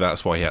 Maybe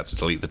that's why he had to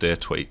delete the deer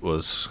tweet. It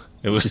was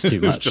just too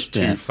much. It was just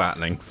too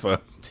fattening for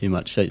too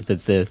much.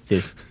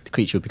 The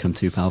creature would become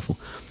too powerful.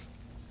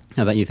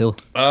 How about you, Phil?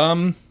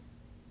 I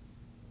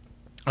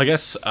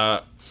guess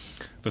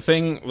the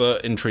thing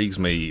that intrigues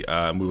me,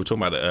 we were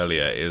talking about it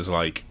earlier, is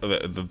like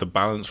the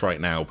balance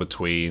right now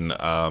between,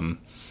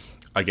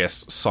 I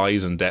guess,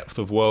 size and depth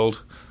of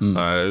world.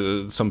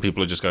 Some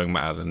people are just going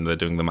mad and they're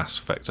doing the Mass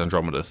Effect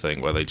Andromeda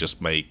thing where they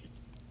just make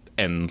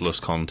endless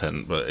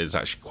content, but it's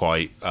actually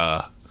quite...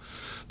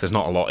 there's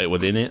not a lot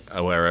within it,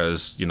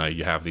 whereas,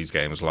 you have these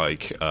games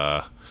like...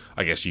 I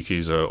guess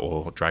Yakuza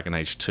or Dragon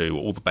Age 2,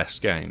 all the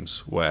best games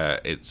where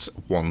it's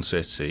one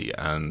city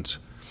and...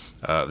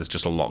 there's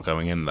just a lot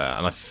going in there,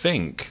 and I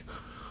think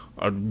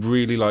I'd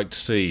really like to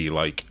see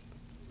like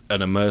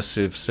an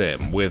immersive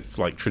sim with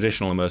like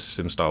traditional immersive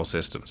sim style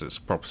systems. It's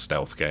a proper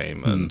stealth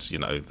game, and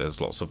there's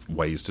lots of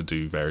ways to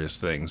do various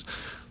things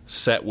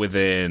set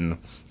within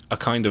a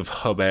kind of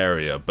hub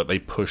area, but they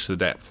push the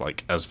depth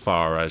like as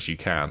far as you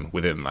can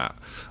within that,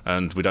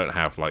 and we don't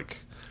have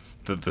like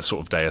the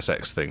sort of Deus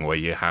Ex thing where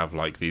you have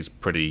like these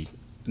pretty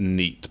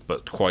neat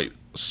but quite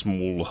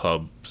small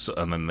hubs,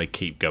 and then they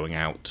keep going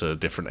out to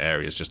different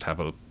areas just to have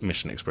a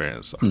mission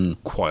experience.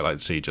 I'd quite like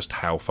to see just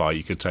how far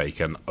you could take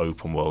an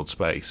open world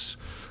space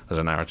as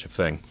a narrative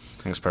thing,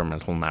 an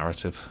experimental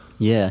narrative.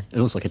 Yeah,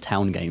 and also like a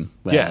town game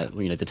where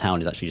the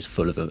town is actually just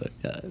full of a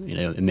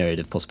myriad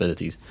of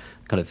possibilities,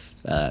 kind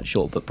of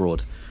short but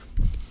broad.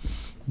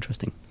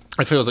 Interesting.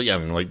 It feels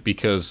like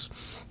because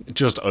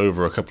just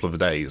over a couple of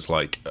days,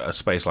 like a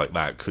space like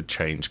that could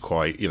change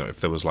quite. If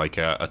there was like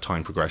a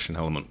time progression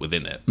element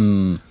within it,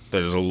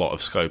 there's a lot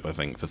of scope, I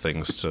think, for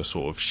things to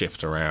sort of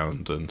shift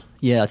around. And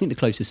yeah, I think the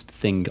closest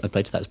thing I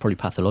played to that is probably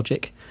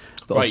Pathologic.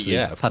 But right,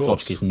 yeah, of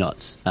Pathologic course. is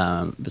nuts.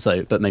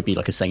 But maybe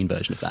like a sane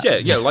version of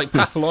that. Yeah, like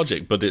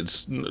Pathologic, but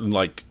it's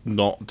like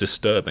not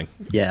disturbing.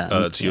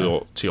 Yeah,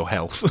 to your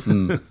health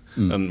and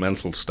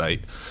mental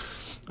state.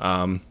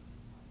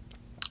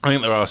 I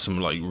think there are some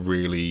like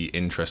really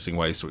interesting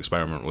ways to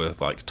experiment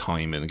with like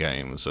time in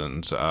games,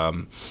 and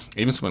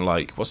even something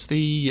like what's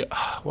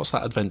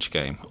that adventure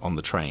game on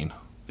the train?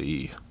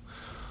 The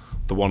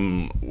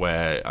one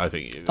where I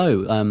think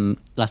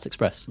Last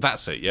Express.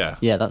 That's it. Yeah.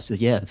 Yeah,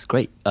 it's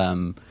great.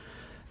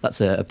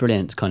 That's a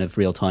brilliant kind of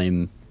real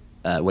time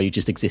where you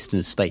just exist in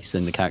a space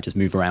and the characters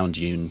move around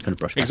you and kind of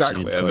brush past you.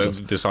 Exactly, and then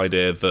this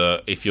idea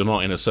that if you're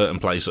not in a certain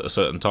place at a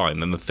certain time,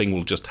 then the thing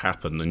will just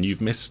happen and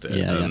you've missed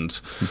it. I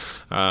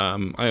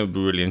think it would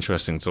be really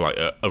interesting to like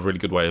a really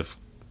good way of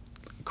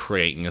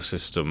creating a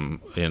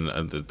system in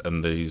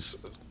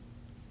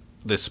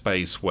this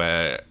space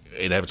where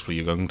inevitably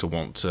you're going to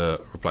want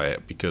to replay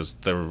it because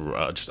there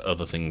are just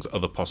other things,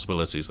 other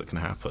possibilities that can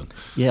happen.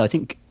 Yeah, I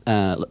think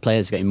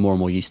players are getting more and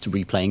more used to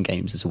replaying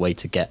games as a way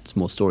to get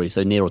more stories.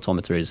 So Nier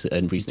Automata is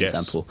a recent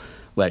example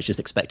where it's just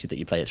expected that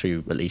you play it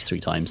through at least 3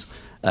 times.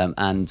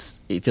 And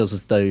it feels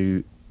as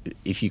though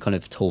if you kind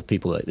of told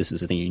people that this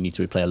was the thing you need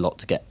to replay a lot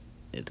to get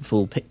the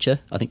full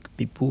picture, I think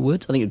people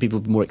would. I think people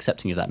would be more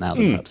accepting of that now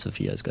than perhaps a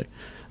few years ago.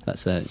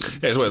 That's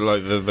it's weird,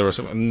 like there are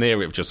some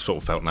near it just sort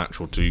of felt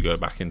natural to go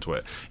back into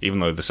it, even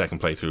though the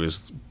second playthrough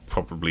is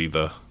probably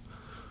the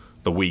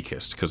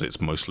weakest because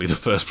it's mostly the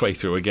first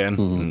playthrough again,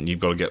 and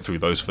you've got to get through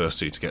those first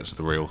 2 to get to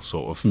the real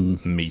sort of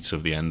meat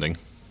of the ending.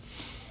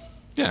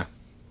 Yeah.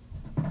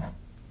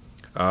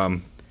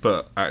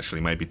 But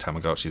actually, maybe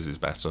Tamagotchis is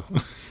better.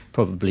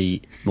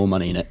 Probably more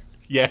money in it.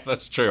 Yeah,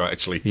 that's true.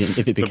 Actually, if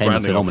it became the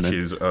branding a phenomenon,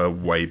 is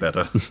way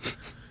better.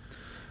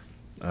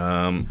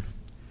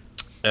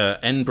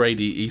 N.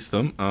 Brady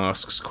Eastham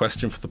asks,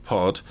 question for the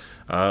pod,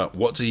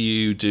 what do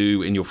you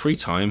do in your free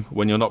time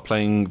when you're not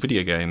playing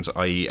video games,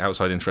 i.e.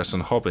 outside interests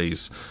and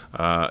hobbies?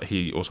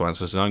 He also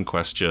answers his own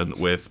question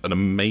with an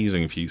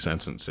amazing few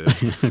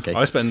sentences. Okay.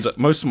 I spend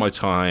most of my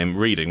time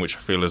reading, which I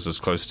feel is as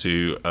close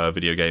to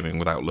video gaming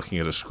without looking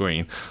at a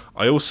screen.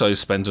 I also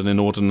spend an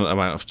inordinate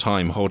amount of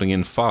time holding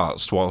in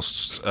farts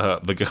whilst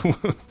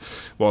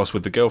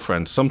with the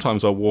girlfriend.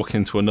 Sometimes I'll walk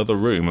into another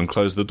room and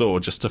close the door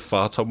just to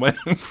fart on my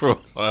own for a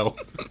while.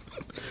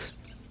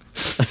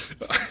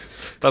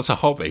 That's a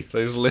hobby.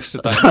 There's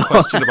listed as a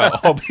question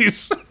about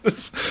hobbies.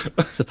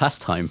 It's a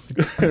pastime.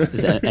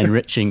 It's an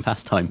enriching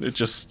pastime.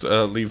 Just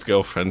leave the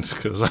girlfriend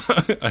because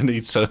I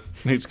need to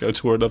go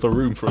to another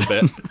room for a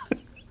bit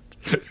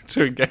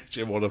to engage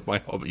in one of my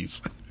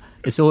hobbies.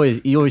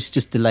 You're always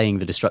just delaying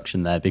the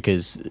destruction there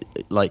because,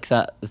 like,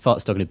 the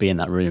fart's not going to be in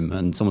that room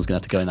and someone's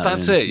going to have to go in that room.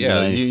 That's it, yeah.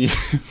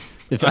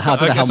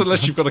 I guess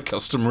unless you've got a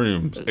custom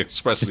room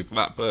expressly for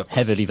that purpose.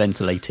 Heavily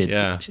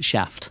ventilated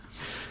shaft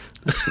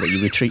that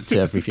you retreat to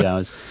every few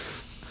hours.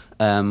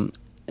 So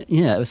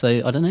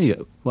I don't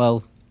know.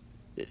 Well,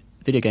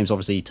 video games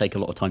obviously take a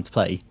lot of time to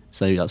play,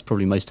 so that's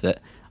probably most of it.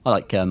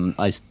 I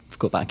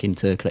got back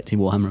into collecting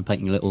Warhammer and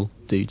painting little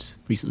dudes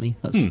recently.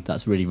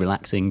 That's really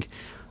relaxing.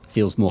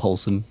 Feels more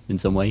wholesome in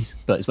some ways,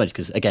 but it's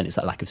because again it's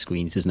that lack of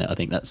screens, isn't it? I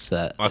think that's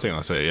it.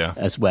 Yeah.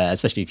 As where,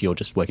 especially if you're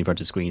just working in front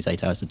of screens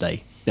 8 hours a day,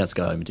 being able to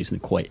go home and do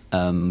something quite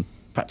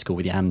practical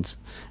with your hands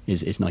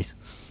is nice.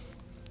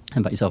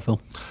 How about yourself,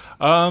 Phil?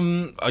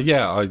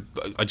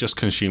 I just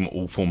consume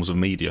all forms of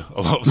media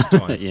a lot of the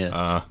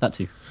time. That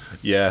too.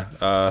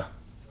 Yeah.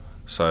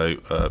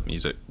 So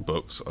music,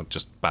 books,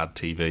 just bad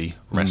TV,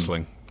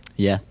 wrestling.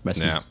 Yeah,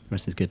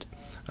 wrestling's good.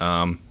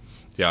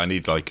 I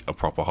need like a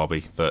proper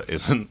hobby that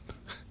isn't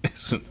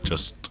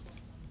just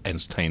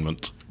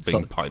entertainment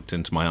being piped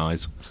into my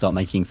eyes. Start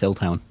making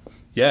Philtown.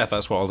 Yeah,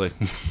 that's what I'll do.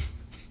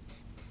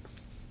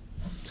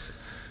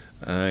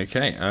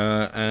 Okay,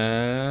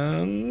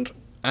 and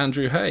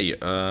Andrew Hay,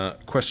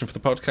 question for the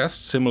podcast,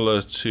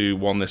 similar to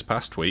one this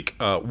past week.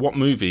 What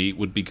movie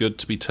would be good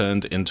to be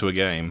turned into a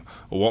game?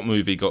 Or what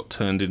movie got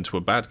turned into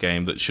a bad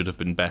game that should have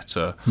been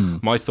better?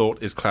 My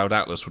thought is Cloud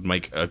Atlas would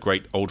make a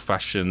great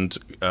old-fashioned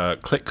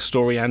click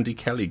story Andy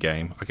Kelly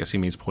game. I guess he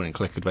means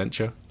point-and-click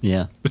adventure.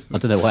 Yeah. I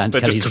don't know why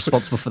Andy Kelly's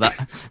responsible for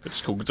that.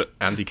 It's called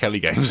Andy Kelly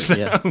games now.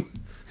 Yeah.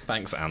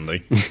 Thanks,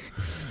 Andy.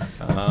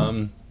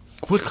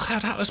 Would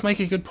Cloud Atlas make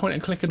a good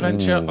point-and-click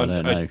adventure? I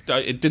don't know.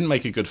 It didn't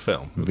make a good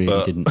film.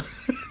 Really didn't.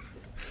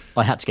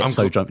 I had to get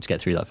so drunk to get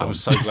through that film. I'm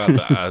so glad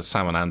that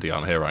Sam and Andy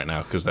aren't here right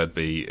now because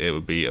it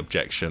would be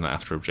objection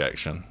after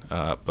objection.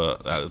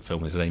 But that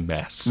film is a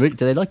mess. Really?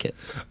 Do they like it?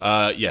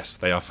 Yes,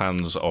 they are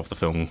fans of the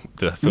film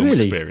Really?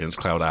 experience,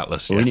 Cloud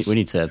Atlas. Well, yes. we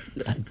need to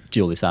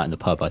duel this out in the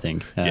pub, I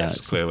think.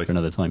 Yes, clearly. For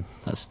another time.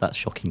 That's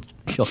shocking.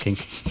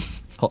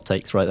 Hot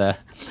takes right there.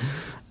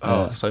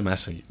 So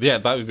messy. Yeah,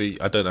 that would be...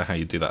 I don't know how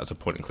you do that as a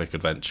point-and-click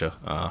adventure.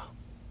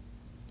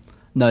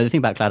 No, the thing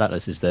about Cloud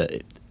Atlas is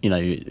that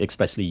it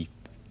expressly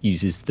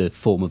uses the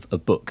form of a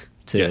book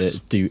to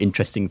do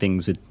interesting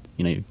things with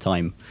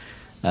time.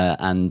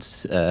 And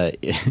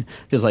it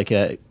feels like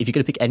if you're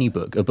going to pick any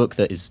book, a book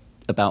that is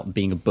about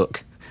being a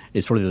book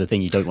is probably the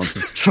thing you don't want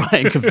to try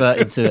and convert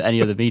into any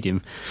other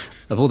medium.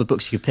 Of all the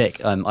books you could pick,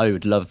 I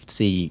would love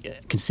to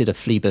consider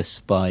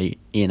Phlebas by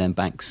Ian M.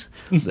 Banks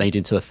made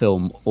into a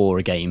film or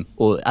a game,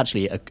 or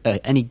actually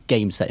any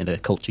game set in the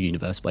culture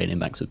universe by Ian M.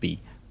 Banks would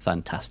be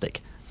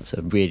fantastic. It's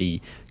a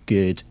really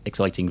good,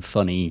 exciting,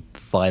 funny,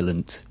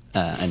 violent,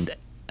 and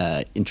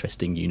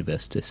interesting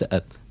universe to set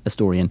a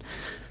story in.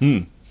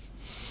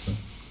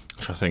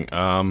 I think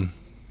I'm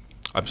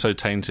so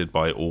tainted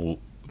by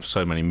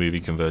so many movie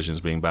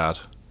conversions being bad.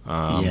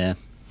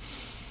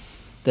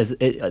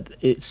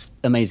 It's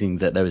amazing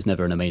that there was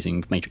never an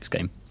amazing Matrix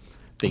game.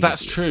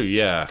 That's true,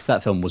 yeah. Because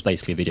that film was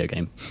basically a video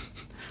game.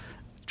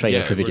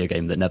 Trailer for a video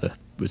game that never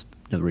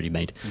really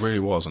made. Really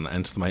was, and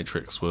Enter the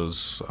Matrix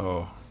was...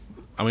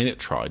 I mean, it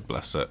tried,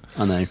 bless it.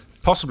 I know.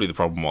 Possibly the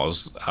problem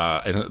was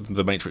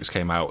the Matrix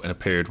came out in a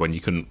period when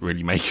you couldn't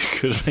really make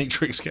a good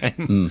Matrix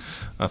game.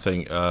 I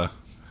think...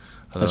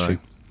 That's true.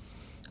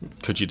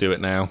 Could you do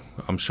it now?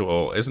 I'm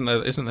sure. Isn't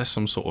there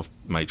some sort of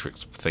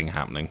Matrix thing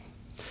happening?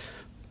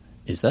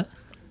 Is there?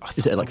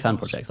 Is it like fan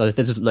projects?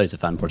 There's loads of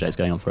fan projects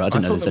going on for it. I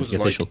didn't know there's anything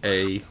official.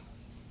 Like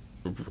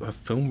a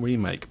film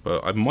remake,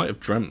 but I might have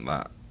dreamt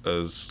that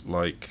as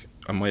like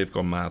I might have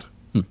gone mad.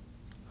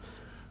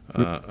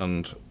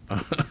 And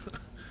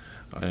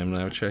I am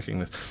now checking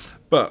this.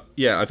 But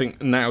yeah, I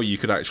think now you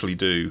could actually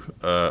do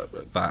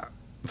that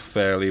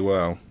fairly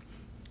well.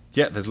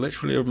 Yeah, there's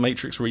literally a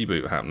Matrix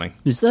reboot happening.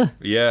 Is there?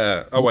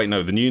 Yeah. Oh, wait,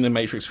 no. The new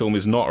Matrix film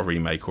is not a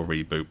remake or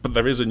reboot, but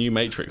there is a new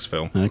Matrix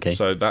film. Okay.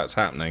 So that's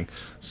happening.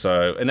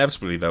 So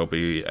inevitably there'll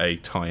be a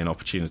tie-in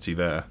opportunity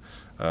there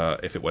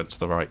if it went to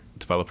the right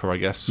developer, I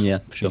guess. Yeah,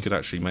 for sure. You could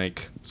actually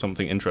make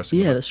something interesting.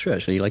 Yeah, that's true,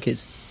 actually. Like, you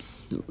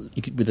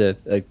could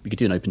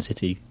do an open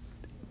city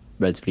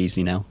relatively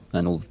easily now,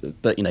 and all.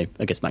 But, I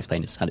guess Max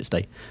Payne has had its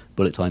day.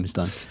 Bullet time is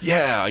done.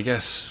 Yeah, I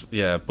guess,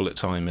 bullet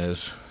time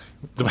is...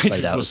 The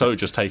Matrix was so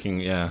just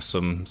taking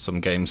some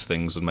games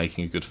things and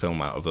making a good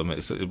film out of them.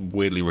 It's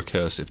weirdly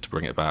recursive to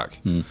bring it back.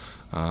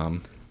 I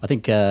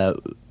think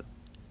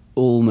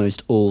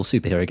almost all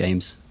superhero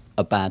games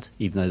are bad,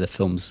 even though the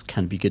films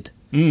can be good.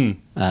 And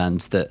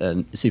that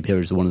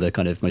superheroes are one of the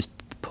kind of most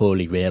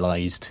poorly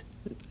realised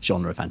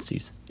genre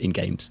fantasies in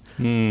games.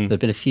 There have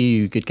been a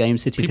few good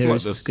games, City of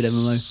Heroes was a good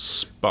MMO.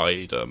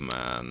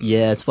 Spider-Man.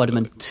 Yeah,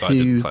 Spider-Man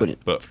 2.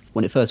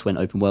 When it first went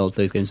open world,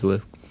 those games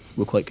were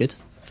quite good.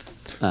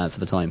 For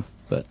the time,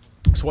 but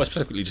so why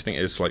specifically do you think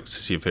it's like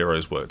City of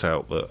Heroes worked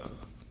out that?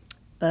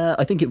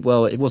 I think it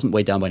wasn't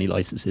weighed down by any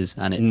licenses,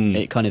 and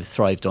it kind of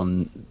thrived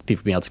on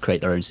people being able to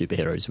create their own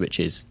superheroes, which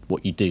is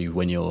what you do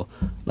when you're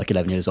like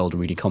 11 years old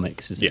and reading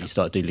comics. Is that you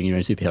start doodling your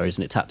own superheroes,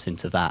 and it taps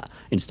into that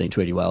instinct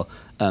really well.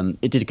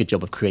 It did a good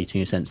job of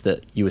creating a sense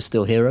that you were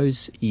still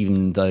heroes,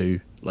 even though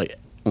like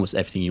almost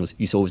everything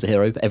you saw was a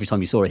hero, but every time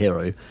you saw a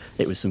hero,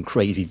 it was some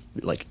crazy,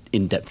 like,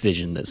 in-depth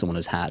vision that someone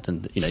has had,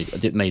 and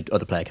it made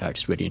other player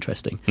characters really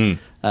interesting.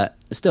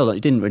 Still, it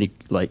didn't really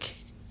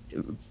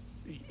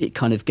it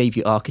kind of gave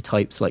you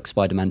archetypes like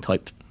Spider-Man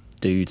type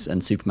dudes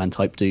and Superman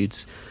type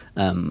dudes,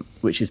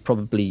 which is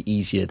probably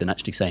easier than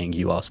actually saying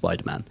you are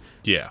Spider-Man.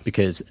 Yeah,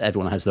 because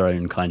everyone has their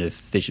own kind of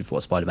vision for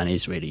what Spider-Man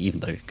is really, even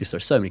though because there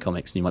are so many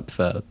comics, and you might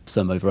prefer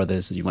some over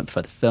others, and you might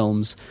prefer the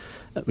films,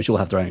 which all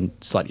have their own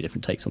slightly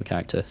different takes on the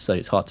character, so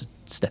it's hard to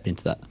step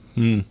into that.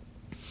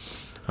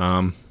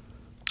 I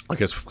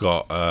guess we've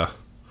got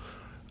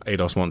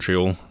Eidos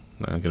Montreal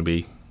going to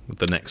be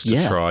the next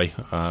to try.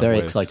 Very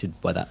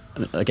excited by that. I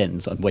mean,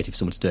 again, I'm waiting for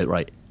someone to do it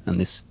right, and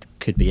this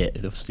could be it.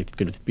 Obviously,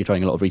 going to be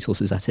throwing a lot of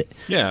resources at it.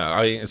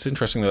 Yeah, it's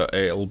interesting that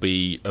it'll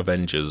be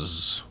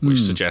Avengers, which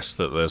suggests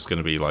that there's going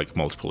to be like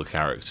multiple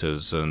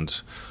characters,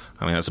 and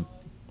I mean that's a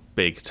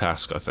big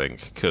task, I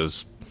think,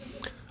 because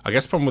I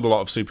guess the problem with a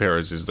lot of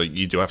superheroes is that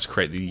you do have to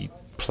create the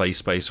play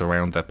space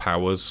around their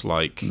powers.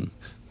 Like,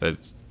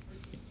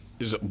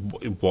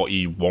 what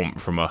you want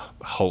from a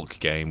Hulk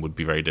game would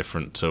be very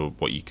different to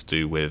what you could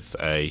do with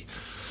a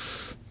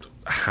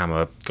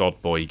Hammer God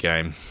Boy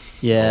game.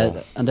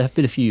 Yeah, and there have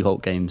been a few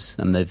Hulk games,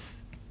 and they've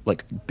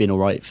been all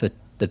right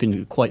they've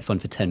been quite fun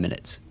for 10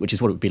 minutes, which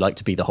is what it would be like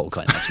to be the Hulk,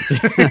 I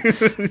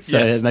imagine.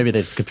 So maybe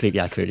they've completely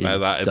accurately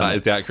that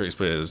is the accurate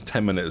experience.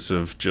 10 minutes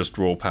of just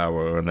raw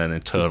power and then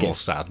eternal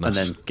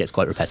sadness. And then gets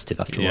quite repetitive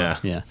after a while.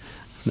 Yeah.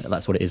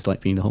 That's what it is like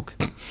being the Hulk.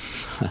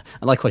 And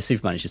likewise,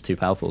 Superman is just too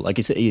powerful. Like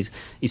he's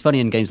funny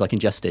in games like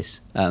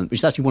Injustice, which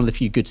is actually one of the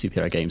few good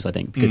superhero games, I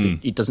think, because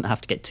it doesn't have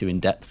to get too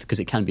in-depth, because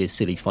it can be a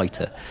silly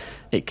fighter.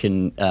 It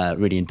can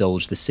really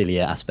indulge the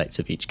sillier aspects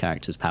of each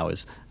character's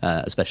powers,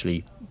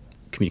 especially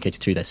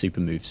communicated through their super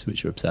moves,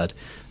 which are absurd.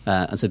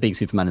 And so being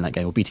Superman in that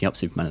game, or beating up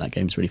Superman in that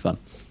game, is really fun.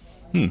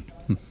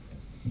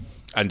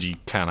 And you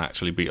can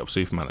actually beat up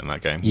Superman in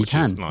that game, which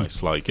is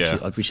nice.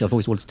 Which I've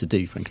always wanted to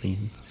do, frankly.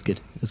 It's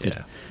good. It's good.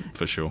 Yeah,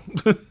 for sure.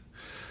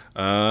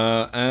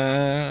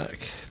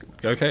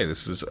 Okay,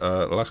 this is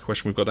the last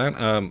question we've got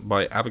down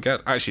by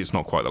Avogad. Actually, it's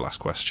not quite the last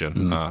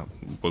question.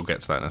 We'll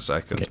get to that in a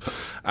second. Okay.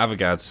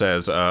 Avogad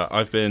says,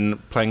 I've been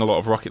playing a lot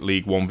of Rocket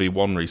League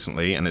 1v1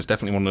 recently, and it's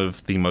definitely one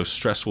of the most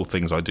stressful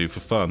things I do for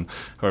fun.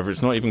 However,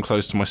 it's not even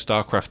close to my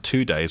StarCraft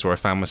 2 days, where I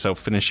found myself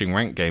finishing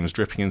ranked games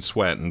dripping in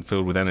sweat and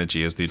filled with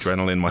energy as the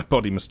adrenaline in my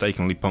body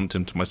mistakenly pumped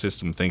into my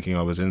system, thinking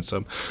I was in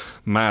some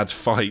mad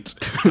fight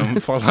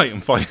and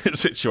fight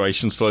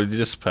situation slowly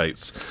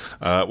dissipates.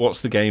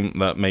 What's the game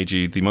that made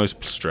you the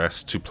most stressed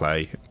to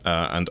play,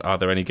 and are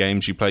there any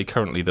games you play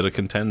currently that are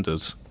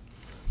contenders?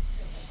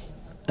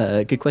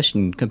 Good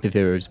question. Company of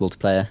Heroes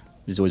multiplayer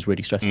is always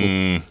really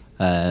stressful,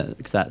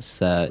 because that's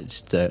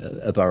just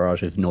a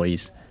barrage of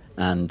noise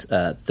and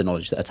the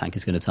knowledge that a tank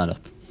is going to turn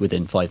up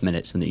within 5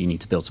 minutes and that you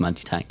need to build some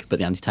anti-tank, but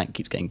the anti-tank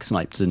keeps getting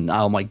sniped, and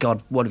oh my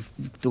god, what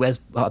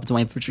happened to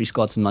my infantry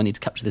squads, and I need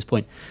to capture this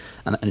point.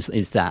 And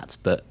it's that,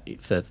 but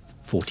for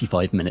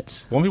 45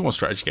 minutes. 1v1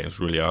 strategy games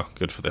really are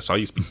good for this. I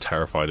used to be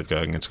terrified of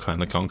going into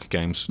Command & Conquer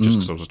games just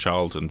because I was a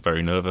child and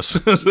very nervous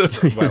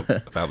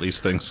about these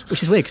things.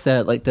 Which is weird, because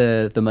they're like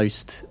the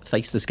most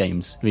faceless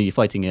games. I mean, you're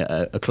fighting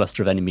a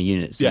cluster of enemy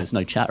units, and there's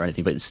no chat or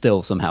anything, but it's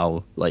still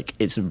somehow like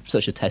it's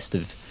such a test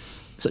of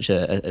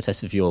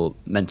your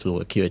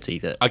mental acuity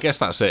that I guess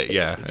that's it.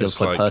 Yeah, it feels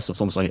quite personal.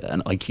 It's almost like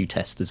an IQ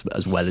test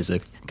as well as a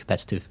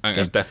competitive. I think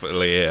that's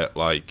definitely it.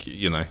 Like,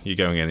 you know, you're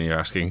going in and you're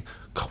asking,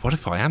 God, what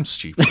if I am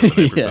stupider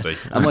than everybody?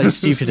 Am I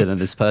stupider than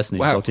this person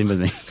who's walked in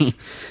with me?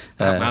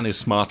 That man is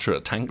smarter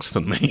at tanks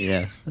than me.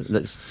 Yeah,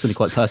 that's something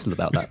quite personal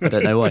about that. I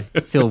don't know why.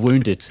 I feel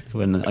wounded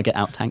when I get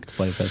out-tanked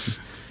by a person.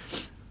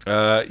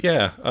 Are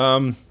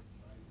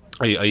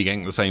you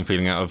getting the same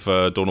feeling out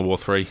of Dawn of War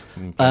 3?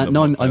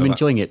 No, I'm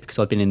enjoying it because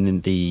I've been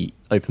in the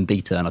open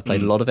beta and I've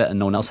played a lot of it and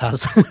no one else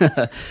has.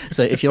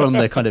 So if you're on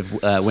the kind of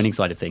winning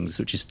side of things,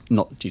 which is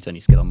not due to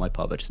any skill on my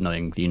part, but just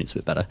knowing the units a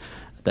bit better,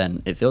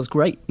 then it feels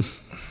great.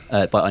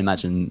 But I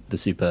imagine the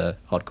super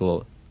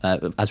hardcore,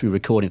 as we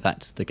record, in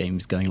fact, the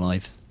game's going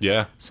live.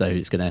 Yeah. So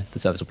the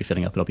servers will be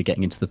filling up and I'll be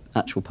getting into the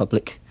actual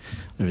public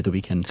over the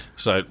weekend.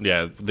 So,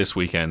 yeah, this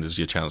weekend is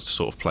your chance to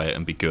sort of play it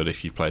and be good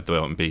if you've played the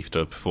open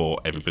beta before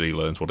everybody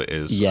learns what it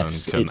is and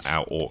can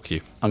out-orc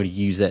you. I'm going to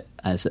use it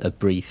as a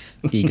brief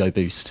ego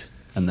boost.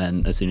 And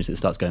then as soon as it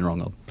starts going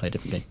wrong, I'll play a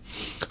different game.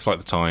 It's like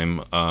the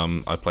time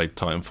I played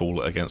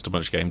Titanfall against a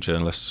bunch of game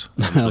journalists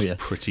and was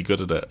pretty good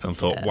at it and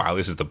thought, wow,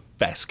 this is the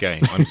best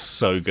game. I'm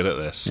so good at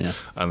this. Yeah.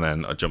 And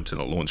then I jumped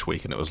in at launch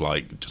week and it was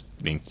like just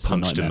being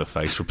punched in the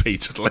face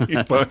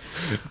repeatedly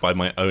by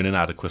my own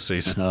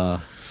inadequacies.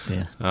 I'm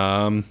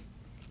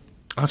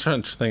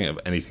trying to think of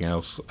anything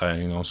else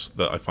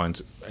that I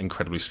find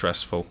incredibly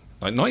stressful.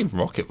 Like, not even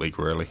Rocket League,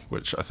 really,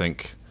 which I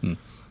think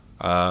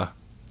I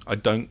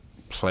don't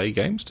play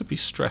games to be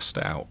stressed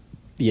out.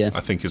 I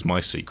think is my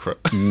secret.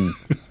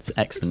 It's an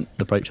excellent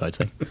approach, I'd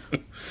say.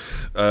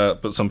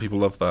 But some people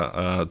love that.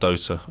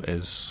 Dota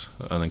is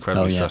an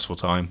incredibly stressful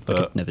time. I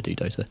could never do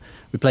Dota.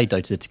 We played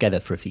Dota together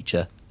for a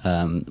feature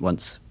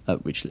once,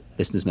 which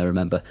listeners may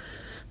remember.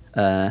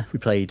 We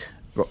played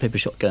Rock Paper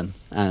Shotgun,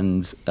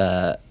 and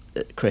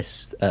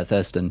Chris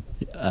Thurston,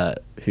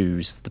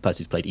 who's the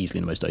person who's played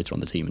easily the most Dota on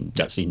the team and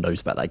actually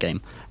knows about that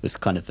game, was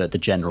kind of the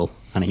general,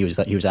 and he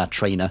was our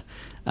trainer.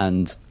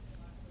 And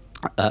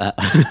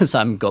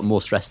Sam got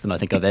more stressed than I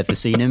think I've ever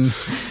seen him,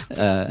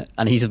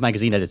 and he's a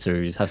magazine editor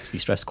who has to be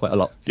stressed quite a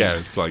lot. Yeah,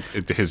 it's like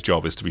his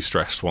job is to be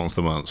stressed once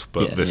a month,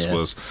 but this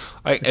was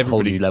everybody,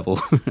 whole new level.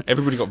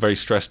 Everybody got very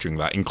stressed during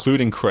that,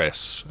 including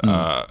Chris,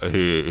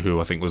 who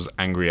I think was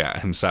angry at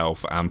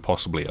himself and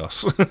possibly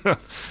us. The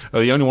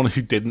only one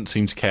who didn't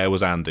seem to care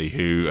was Andy,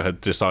 who had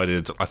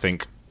decided, I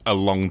think, a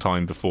long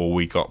time before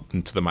we got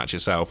into the match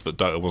itself that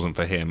Dota wasn't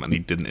for him, and he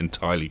didn't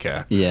entirely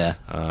care.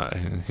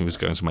 He was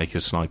going to make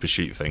his sniper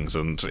shoot things,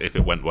 and if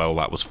it went well,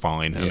 that was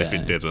fine, and if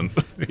it didn't,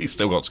 he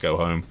still got to go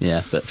home.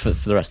 But for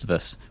the rest of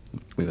us,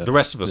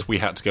 we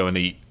had to go and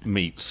eat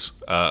meats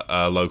at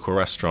a local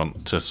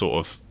restaurant to sort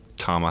of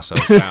calm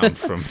ourselves down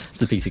from... It's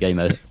the PC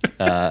Gamer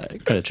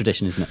kind of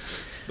tradition, isn't it?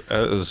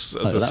 It was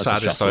the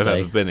saddest I've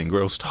ever been in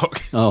grill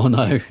stock. Oh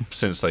no!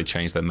 Since they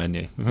changed their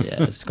menu.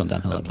 It's gone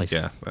downhill, that place.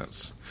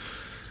 That's...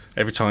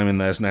 Every time in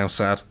there is now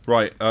sad.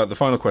 Right, the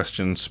final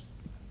question,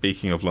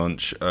 speaking of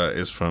lunch,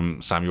 is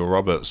from Samuel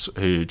Roberts,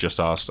 who just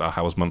asked,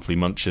 how was monthly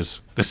munches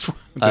this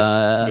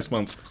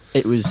month?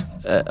 It was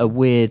a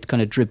weird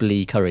kind of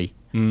dribbly curry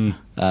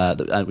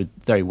with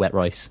very wet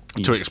rice.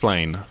 To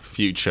explain,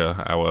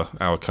 Future,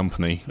 our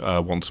company,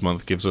 once a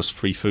month gives us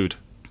free food.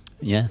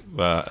 In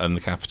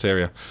the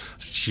cafeteria.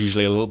 It's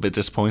usually a little bit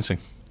disappointing.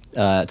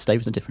 Today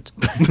was no different.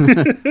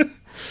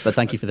 But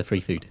thank you for the free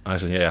food. I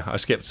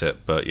skipped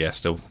it, but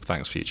still,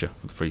 thanks, Future,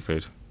 for the free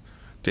food.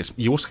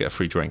 You also get a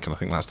free drink, and I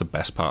think that's the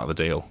best part of the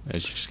deal,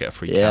 is you just get a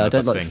free can I of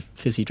don't the like thing.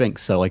 Fizzy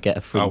drinks, so I get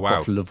a free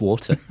bottle of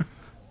water.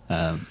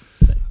 No,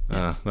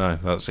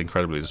 that's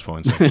incredibly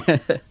disappointing.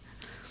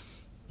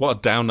 What a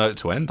down note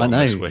to end on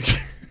this week.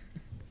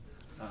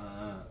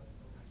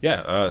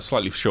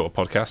 Slightly shorter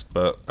podcast,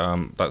 but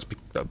I'm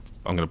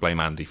going to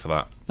blame Andy for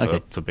that,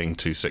 for being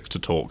too sick to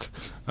talk.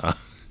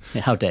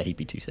 How dare he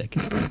be too sick?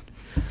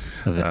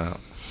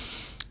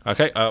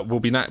 We'll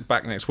be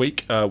back next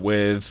week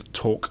with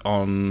talk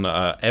on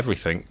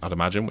everything, I'd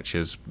imagine, which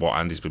is what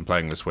Andy's been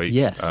playing this week.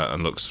 Yes.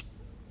 And looks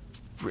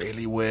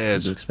really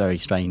weird. It looks very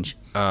strange.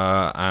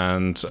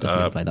 And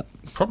play that.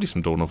 Probably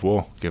some Dawn of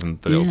War, given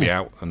that it'll be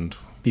out and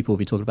people will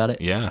be talking about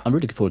it. Yeah. I'm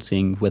really looking forward to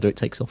seeing whether it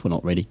takes off or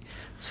not, really.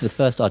 It's for the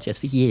first RTS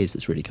for years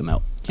that's really come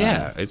out.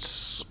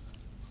 It's...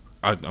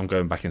 I'm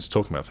going back into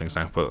talking about things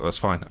now, but that's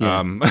fine.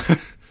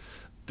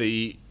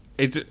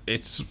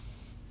 It's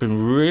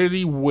been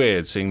really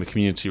weird seeing the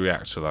community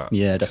react to that.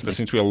 Yeah, definitely. There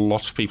seems to be a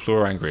lot of people who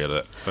are angry at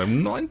it.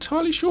 I'm not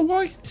entirely sure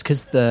why. It's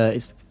because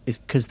it's it's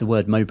because the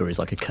word MOBA is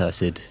like a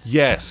cursed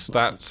Yes,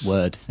 that's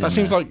word. That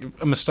seems like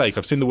a mistake.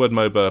 I've seen the word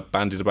MOBA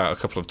bandied about a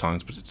couple of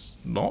times, but it's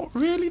not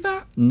really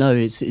that. No,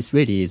 it's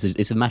really it's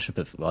a mashup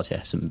of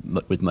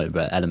RTS with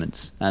MOBA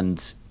elements,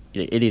 and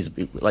it is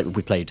like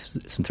we played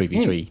some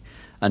 3v3,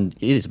 and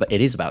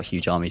it is about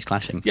huge armies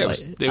clashing. Yeah,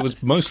 it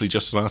was mostly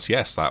just an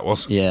RTS. That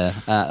was. Yeah,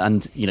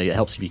 and it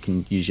helps if you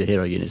can use your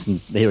hero units, and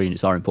the hero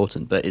units are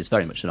important, but it's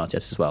very much an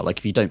RTS as well. Like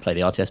if you don't play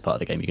the RTS part of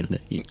the game, you're gonna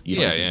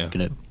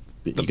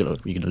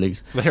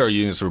lose. The hero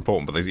units are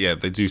important, but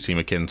they do seem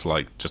akin to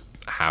like just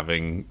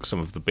having some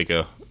of the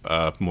bigger,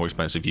 more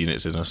expensive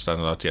units in a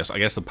standard RTS. I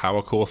guess the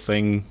power core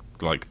thing,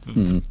 like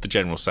the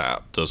general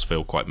setup, does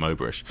feel quite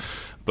MOBA-ish,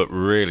 but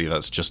really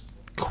that's just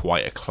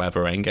quite a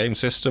clever endgame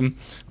system,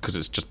 because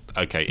it's just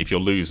okay if you're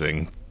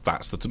losing,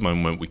 that's the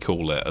moment we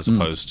call it, as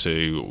opposed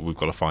to we've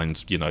got to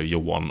find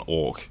your one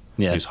orc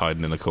who's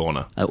hiding in a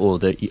corner, or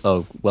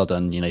well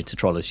done to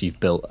Trollus, you've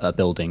built a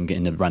building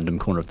in a random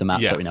corner of the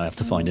map that we now have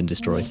to find and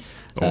destroy.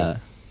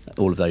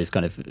 All of those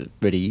kind of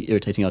really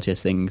irritating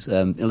RTS things,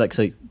 like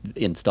so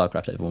in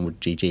StarCraft everyone would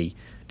GG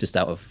just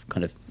out of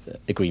kind of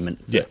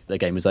agreement that the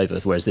game was over,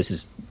 whereas this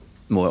is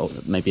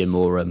maybe a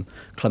more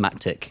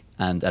climactic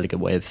and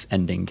elegant way of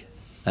ending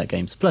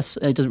games. Plus,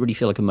 it doesn't really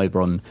feel like a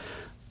MOBA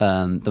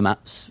on the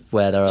maps,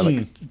 where there are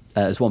like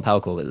there's one power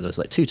core, but there's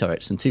like 2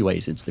 turrets and 2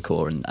 ways into the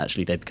core, and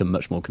actually they become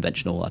much more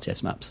conventional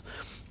RTS maps.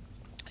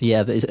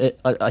 Yeah, but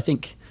I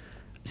think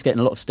it's getting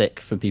a lot of stick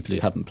from people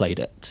who haven't played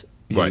it,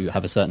 who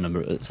have a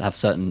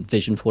certain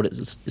vision for what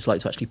it's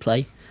like to actually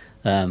play,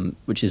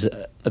 which is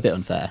a bit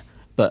unfair.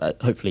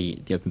 But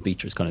hopefully the open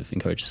beta has kind of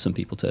encouraged some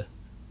people to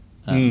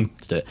do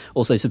it.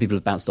 Also, some people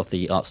have bounced off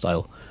the art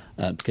style.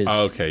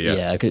 Because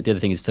the other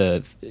thing is,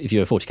 if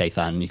you're a 40k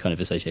fan, you kind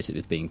of associate it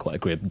with being quite a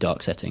grim,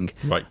 dark setting.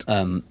 Right.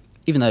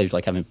 Even though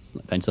like having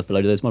paint stuff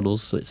below those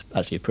models, so it's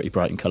actually a pretty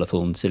bright and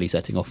colourful and silly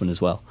setting often as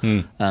well.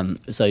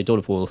 So Dawn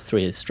of War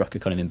 3 has struck a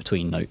kind of in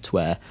between note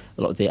where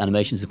a lot of the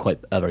animations are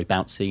very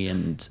bouncy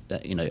and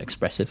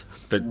expressive.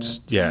 There's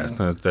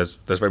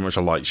very much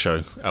a light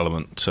show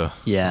element to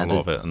a lot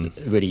of it, and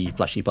really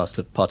flashy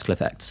particle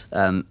effects.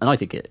 And I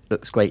think it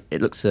looks great.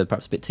 It looks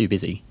perhaps a bit too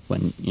busy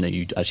when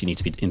you actually need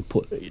to be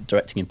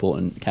directing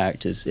important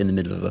characters in the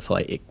middle of a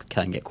fight. It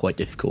can get quite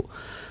difficult,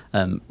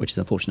 which is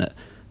unfortunate.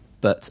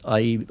 But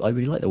I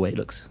really like the way it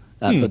looks.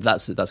 But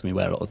that's going to be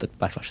where a lot of the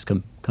backlashes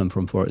come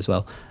from for it as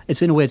well.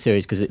 It's been a weird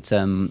series because it's...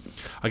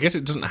 I guess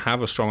it doesn't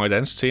have a strong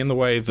identity in the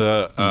way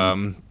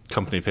that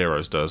Company of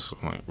Heroes does.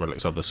 Like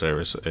Relic's other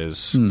series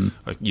is...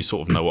 you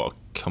sort of know what a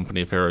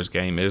Company of Heroes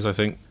game is, I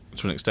think,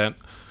 to an extent.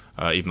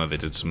 Even though they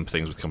did some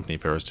things with Company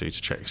of Heroes 2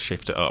 to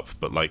shift it up.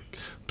 But like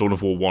Dawn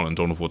of War 1 and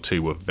Dawn of War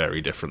 2 were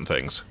very different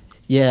things.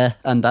 Yeah,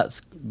 and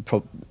that's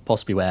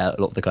possibly where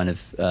a lot of the kind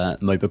of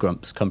MOBA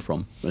grumps come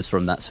from, was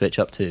from that switch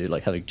up to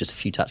like having just a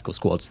few tactical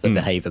squads that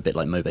behave a bit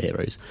like MOBA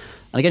heroes.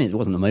 And again, it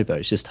wasn't a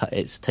MOBA,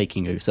 it's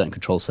taking a certain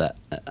control set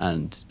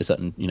and a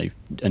certain,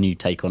 a new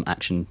take on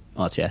action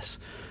RTS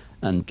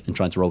and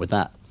trying to roll with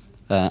that.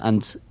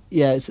 And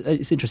yeah,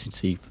 it's interesting to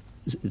see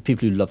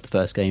people who love the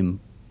first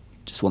game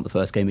just want the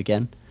first game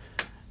again.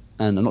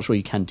 And I'm not sure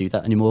you can do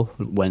that anymore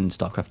when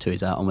StarCraft 2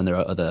 is out and when there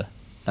are other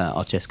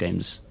RTS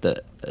games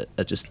that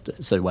are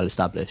just so well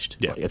established.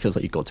 Yeah. It feels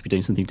like you've got to be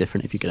doing something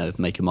different if you're going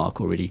to make a mark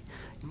or really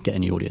get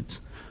any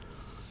audience.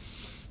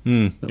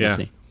 We'll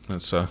see.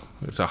 It's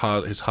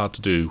hard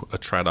to do a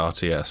trad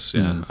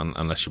RTS,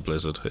 unless you're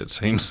Blizzard, it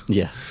seems.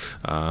 Yeah.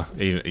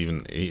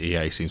 Even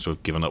EA seems to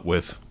have given up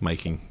with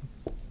making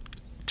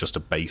just a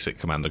basic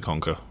Command and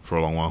Conquer for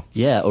a long while.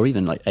 Yeah, or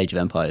even like Age of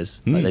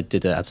Empires. Like they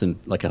did add some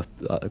like a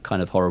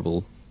kind of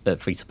horrible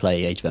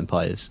free-to-play Age of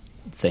Empires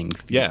thing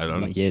years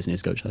and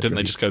years ago. Didn't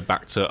they just go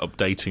back to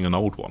updating an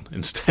old one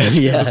instead?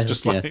 It's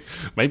just like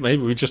maybe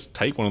we just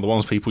take one of the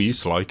ones people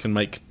used to like and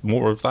make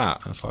more of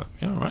that. It's like,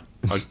 all right,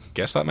 I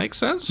guess that makes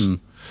sense.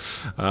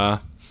 Right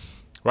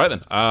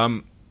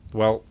then.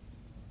 Well,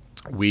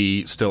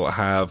 we still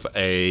have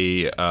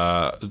a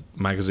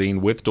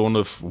magazine with Dawn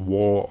of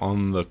War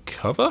on the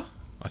cover.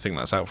 I think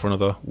that's out for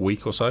another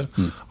week or so.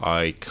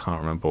 I can't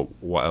remember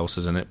what else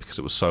is in it because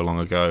it was so long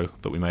ago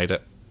that we made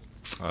it.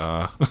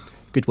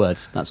 Good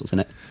words, that's what's in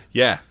it.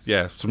 Yeah,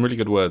 some really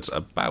good words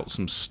about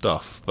some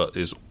stuff that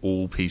is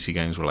all PC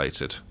games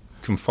related.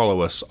 You can follow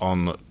us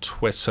on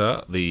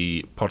Twitter.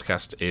 The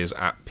podcast is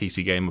at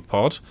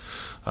PCGamerPod.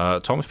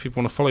 Tom, if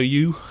people want to follow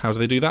you, how do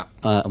they do that?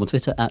 I'm on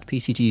Twitter at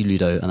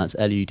PCGLudo, and that's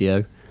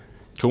LUDO.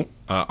 Cool.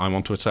 I'm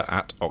on Twitter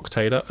at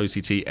Octaeder,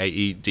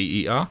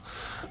 OCTAEDER.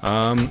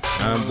 And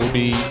we'll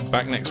be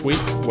back next week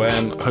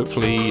when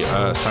hopefully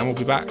Sam will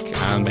be back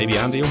and maybe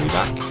Andy will be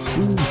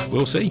back.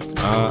 We'll see.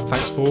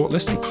 Thanks for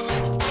listening.